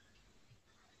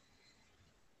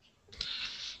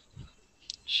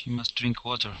 She must drink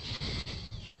water.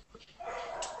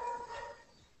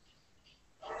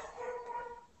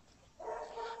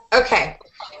 Okay.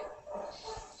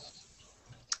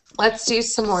 Let's do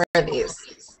some more of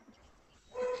these.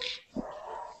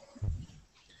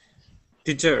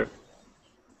 Teacher.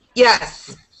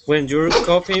 Yes. When you're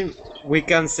coughing, we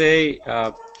can say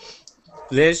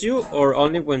bless you, or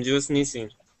only when you're sneezing?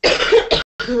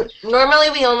 Normally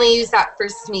we only use that for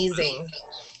sneezing.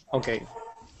 Okay.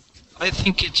 I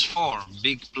think it's 4.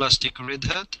 Big plastic red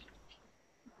hat.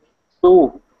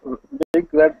 2. Big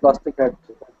red plastic hat.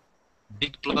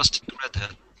 Big plastic red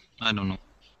hat. I don't know.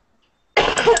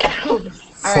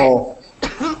 Four.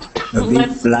 A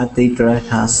big plastic red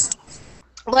hat.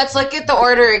 Let's look at the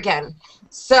order again.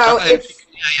 So it's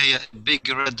Yeah. Big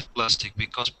red plastic,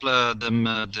 because the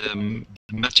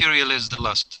material is the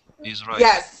last. Is right.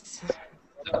 yes.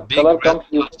 The big Color red comes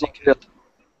plastic here.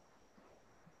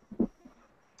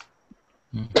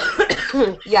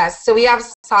 Yes. So we have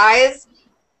size,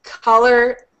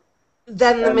 color,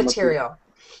 then the material.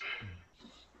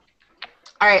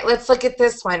 All right. Let's look at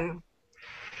this one.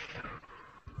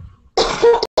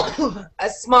 A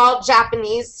small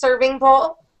Japanese serving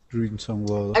bowl. Drink some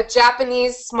water. A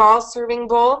Japanese small serving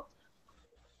bowl,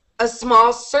 a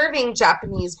small serving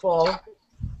Japanese bowl,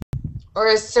 or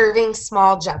a serving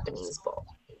small Japanese bowl.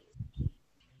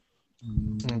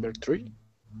 Number 3.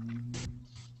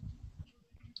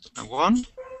 1.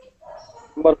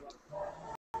 Number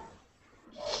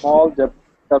small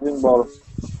serving bowl.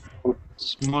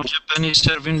 Small Japanese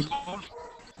serving bowl.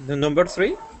 The number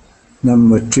 3?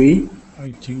 Number 3.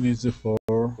 I think it's the 4.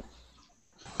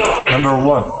 Number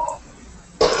 1.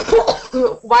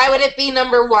 Why would it be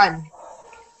number 1?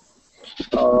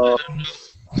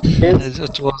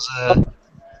 It was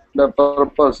The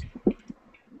purpose.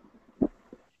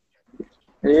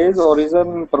 Age,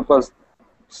 origin, purpose.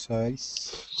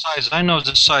 Size. size. I know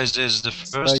the size is the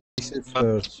first. Size is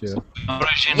first, yeah.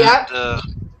 Origin Yeah. and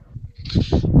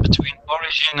between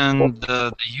origin and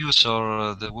the use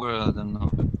or the word, I don't know.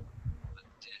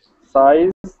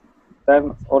 Size,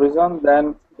 then origin,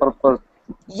 then purpose.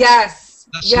 Yes.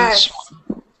 That's Yes.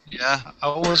 Yeah, I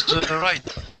was right.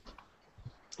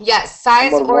 Yes.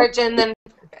 Size, Number one. origin, then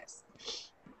purpose.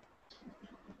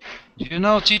 You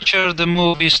know, teacher, the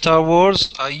movie Star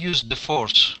Wars, I used the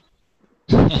Force.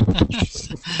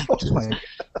 Oh my.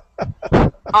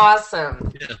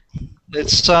 Awesome. Yeah.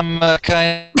 It's some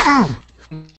kind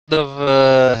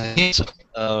of hint,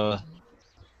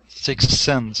 Sixth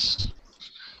Sense.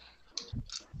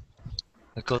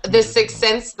 The Sixth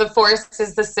Sense. The Force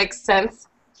is the Sixth Sense.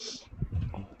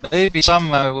 Maybe some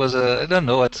was I don't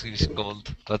know what it's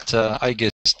called, but I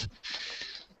guessed.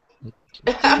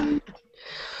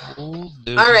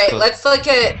 All right, let's look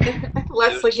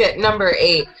at number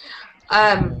 8.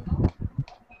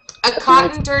 A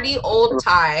cotton dirty old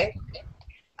tie,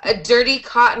 a dirty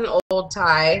cotton old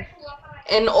tie,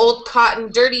 an old cotton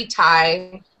dirty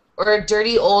tie, or a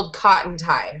dirty old cotton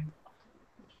tie.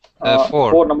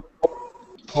 4. Number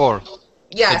 4.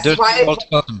 Yes. A dirty Why? old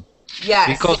cotton. Yes.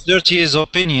 Because dirty is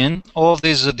opinion. All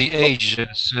these the age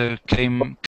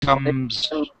comes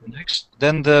next.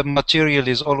 Then the material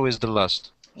is always the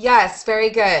last. Yes. Very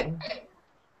good.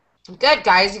 Good,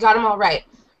 guys. You got them all right.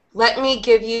 Let me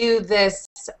give you this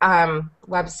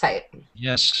website.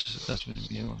 Yes, that's what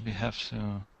we have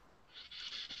to.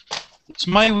 It's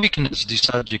my weakness, this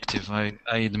adjective. I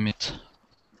admit.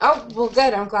 Oh, well,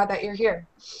 good. I'm glad that you're here.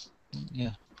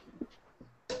 Yeah.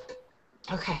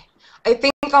 Okay. I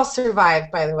think I'll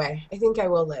survive, by the way. I think I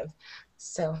will live.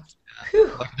 So,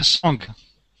 whew. Like the song,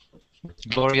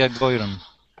 Gloria Goyron.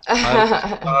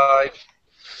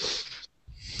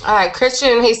 All right, Christian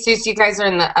and Jesus, you guys are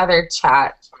in the other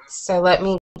chat. So let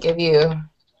me give you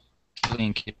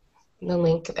Link. the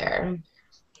link there.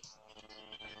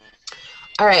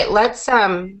 All right, let's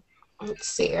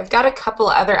see. I've got a couple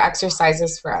other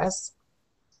exercises for us.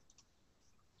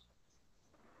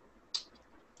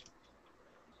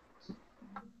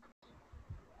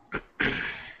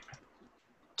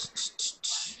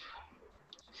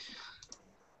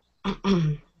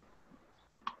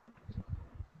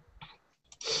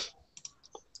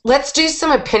 Let's do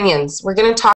some opinions. We're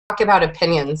going to talk about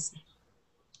opinions.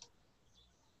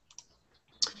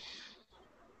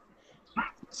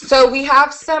 So we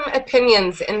have some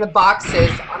opinions in the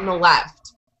boxes on the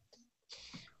left.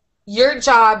 Your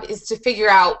job is to figure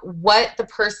out what the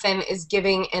person is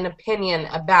giving an opinion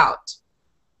about.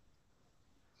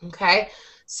 Okay?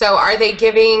 So are they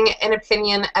giving an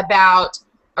opinion about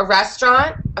a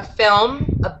restaurant, a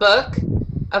film, a book,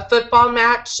 a football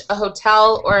match, a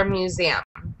hotel, or a museum?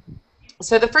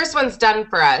 So the first one's done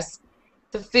for us.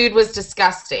 The food was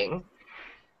disgusting.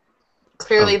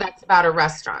 Clearly that's about a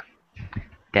restaurant.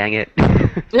 Dang it.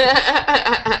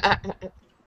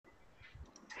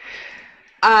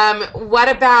 What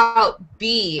about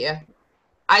B?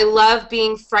 I love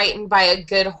being frightened by a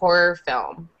good horror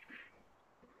film.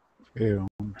 Film.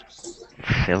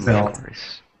 Film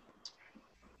genres.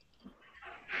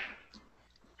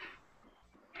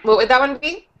 What would that one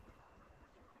be?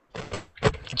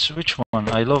 It's which one?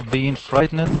 I love being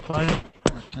frightened by.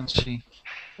 can see.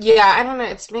 Yeah, I don't know.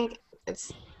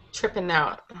 It's tripping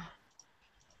out.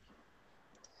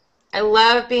 I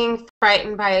love being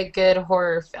frightened by a good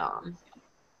horror film.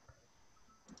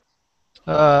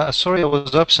 Sorry, I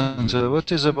was absent.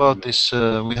 What is about this?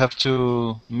 We have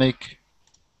to make.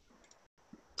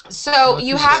 So What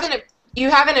you is have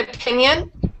it? an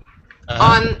opinion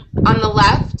Uh-huh. on the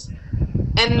left,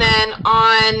 and then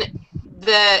on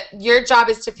your job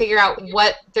is to figure out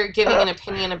what they're giving an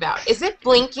opinion about. Is it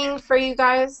blinking for you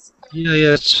guys?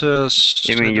 Yeah, it's.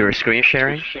 You mean you're screen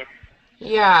sharing?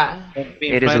 Yeah.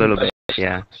 It is a little bit,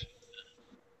 yeah.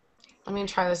 Let me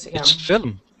try this again. It's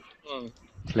film.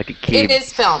 It's like a It key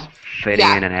is film. fading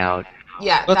Yeah. in and out.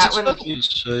 Yeah, But that it's one.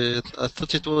 obvious. I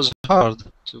thought it was hard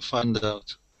to find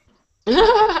out.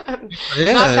 Not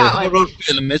Yeah, that one. horror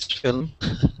film. It's film.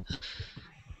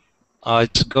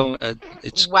 It's going.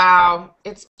 It's Wow,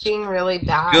 it's being really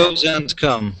bad. goes and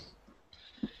come.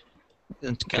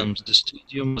 And comes. The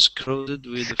stadium was crowded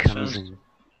with the Comes fans. in.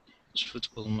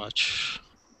 Football match.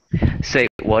 Say,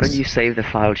 why don't you save the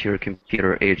file to your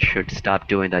computer? It should stop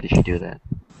doing that if you do that.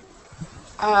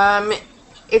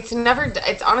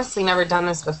 It's honestly never done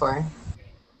this before.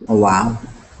 Oh, wow.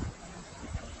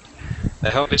 I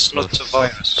hope it's not a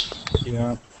virus.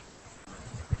 Yeah.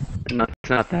 No, it's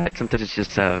not that. Sometimes it's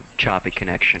just a choppy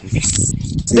connection.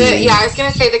 Yeah, I was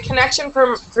gonna say the connection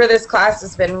for this class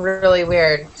has been really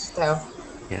weird. So.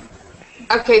 Yeah.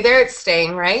 Okay, there it's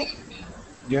staying, right?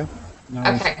 Yeah. No,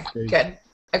 Okay, it's okay. good.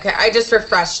 Okay, I just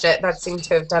refreshed it. That seemed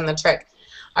to have done the trick.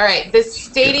 All right, the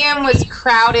stadium was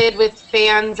crowded with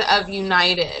fans of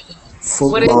United.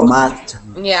 Football match.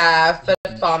 Yeah,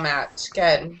 football match.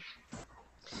 Good.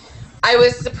 I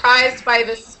was surprised by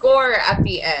the score at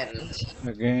the end.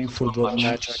 Again, football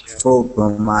match.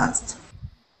 Football match.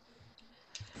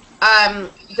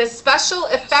 The special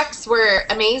effects were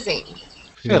amazing.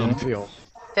 Film.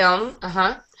 Film,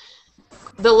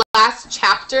 The last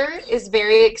chapter is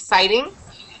very exciting.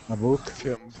 A book.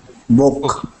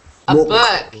 Book. A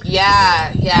book.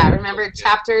 Yeah, yeah. Remember,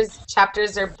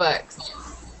 chapters are books.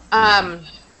 I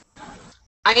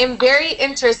am very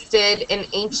interested in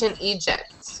ancient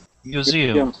Egypt.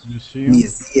 Museum.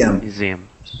 Museum.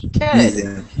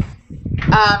 Good.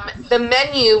 The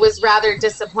menu was rather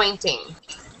disappointing.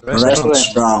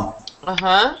 Restaurant.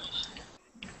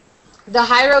 The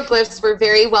hieroglyphs were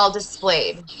very well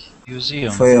displayed.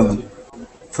 Museum. Film.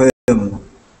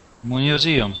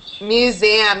 Museum.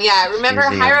 Museum, yeah. Remember,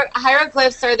 Museum.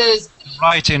 hieroglyphs are those,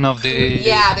 Writing of the.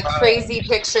 yeah, the crazy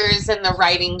pictures and the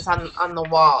writings on the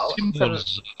wall.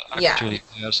 Symbols. Yeah. Actually,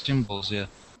 they are symbols. Yeah.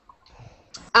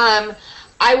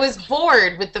 I was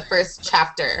bored with the first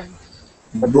chapter.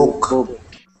 Book.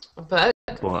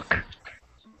 Book.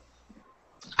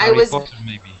 Harry Potter,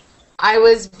 maybe. I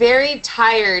was very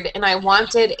tired and I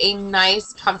wanted a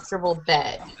nice, comfortable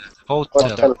bed.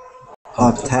 Hotel.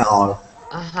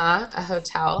 A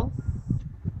hotel.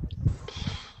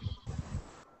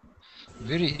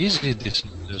 Very easy this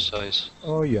exercise.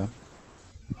 Oh yeah.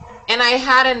 And I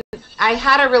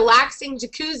had a relaxing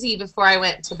jacuzzi before I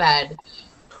went to bed.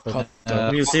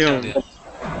 Museum.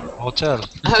 Hotel.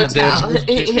 Hotel.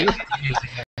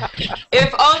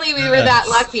 If only we were that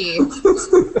lucky.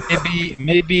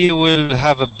 Maybe we'll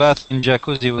have a bath in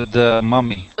jacuzzi with the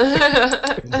mummy.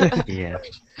 Yeah.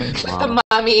 The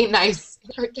mummy, nice.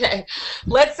 Okay,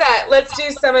 let's do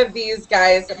some of these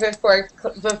guys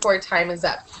before time is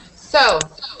up. So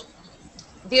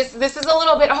this is a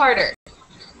little bit harder.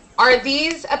 Are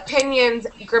these opinions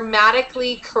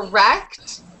grammatically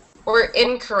correct or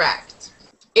incorrect?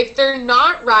 If they're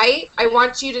not right, I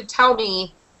want you to tell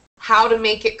me how to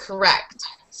make it correct.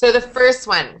 So the first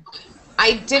one,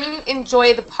 I didn't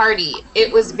enjoy the party.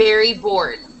 It was very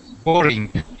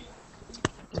Boring.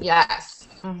 Yes.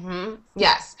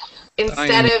 Yes.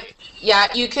 Instead of, yeah,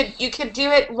 you could do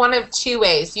it one of two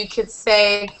ways. You could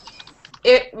say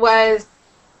it was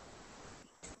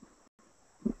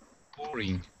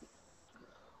boring.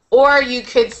 Or you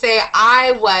could say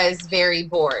I was very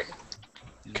bored.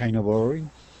 Kind of boring.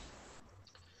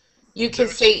 You could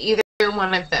say either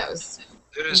one of those.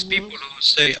 There is people who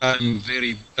say I'm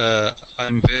very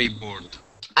bored.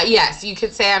 Yes, you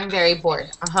could say I'm very bored.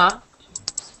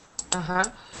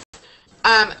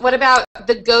 What about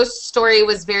the ghost story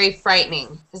was very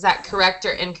frightening? Is that correct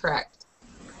or incorrect?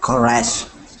 Correct.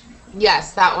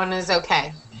 Yes, that one is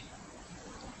okay.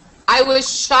 I was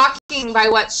shocking by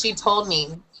what she told me.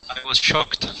 I was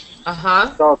shocked.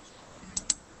 I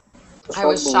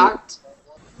was shocked.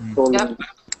 Yep.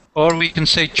 Or we can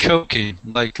say choking,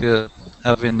 like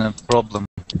having a problem.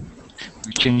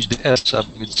 We change the S up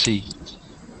with C.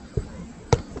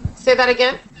 Say that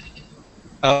again.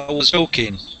 I was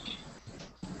choking,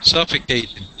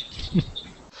 suffocating.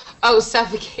 Oh,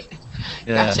 suffocate.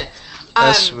 Yeah, Gotcha.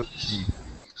 that's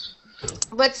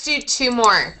Let's do two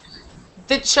more.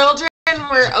 The children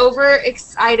were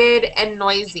overexcited and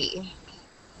noisy.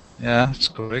 yeah, that's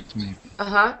correct, me.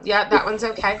 Uh-huh. Yeah, that one's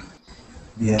okay.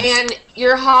 Yes. And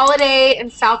your holiday in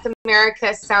South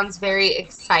America sounds very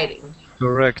exciting.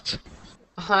 Correct.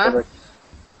 Uh-huh.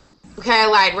 Okay, I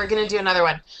lied. We're going to do another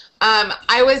one.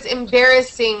 I was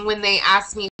embarrassing when they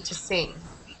asked me to sing.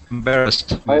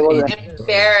 Embarrassed. Embarrassed.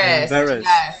 Yes.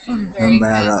 Very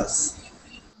Embarrassed.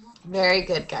 good. Very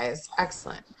good, guys.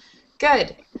 Excellent.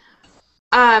 Good.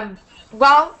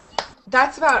 Well,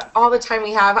 that's about all the time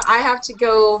we have. I have to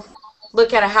go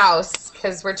look at a house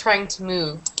because we're trying to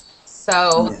move.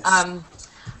 So,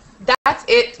 that's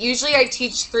it. Usually I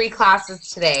teach 3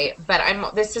 classes today, but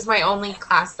this is my only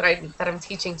class that I'm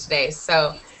teaching today.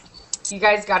 So, you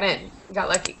guys got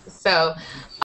lucky. So,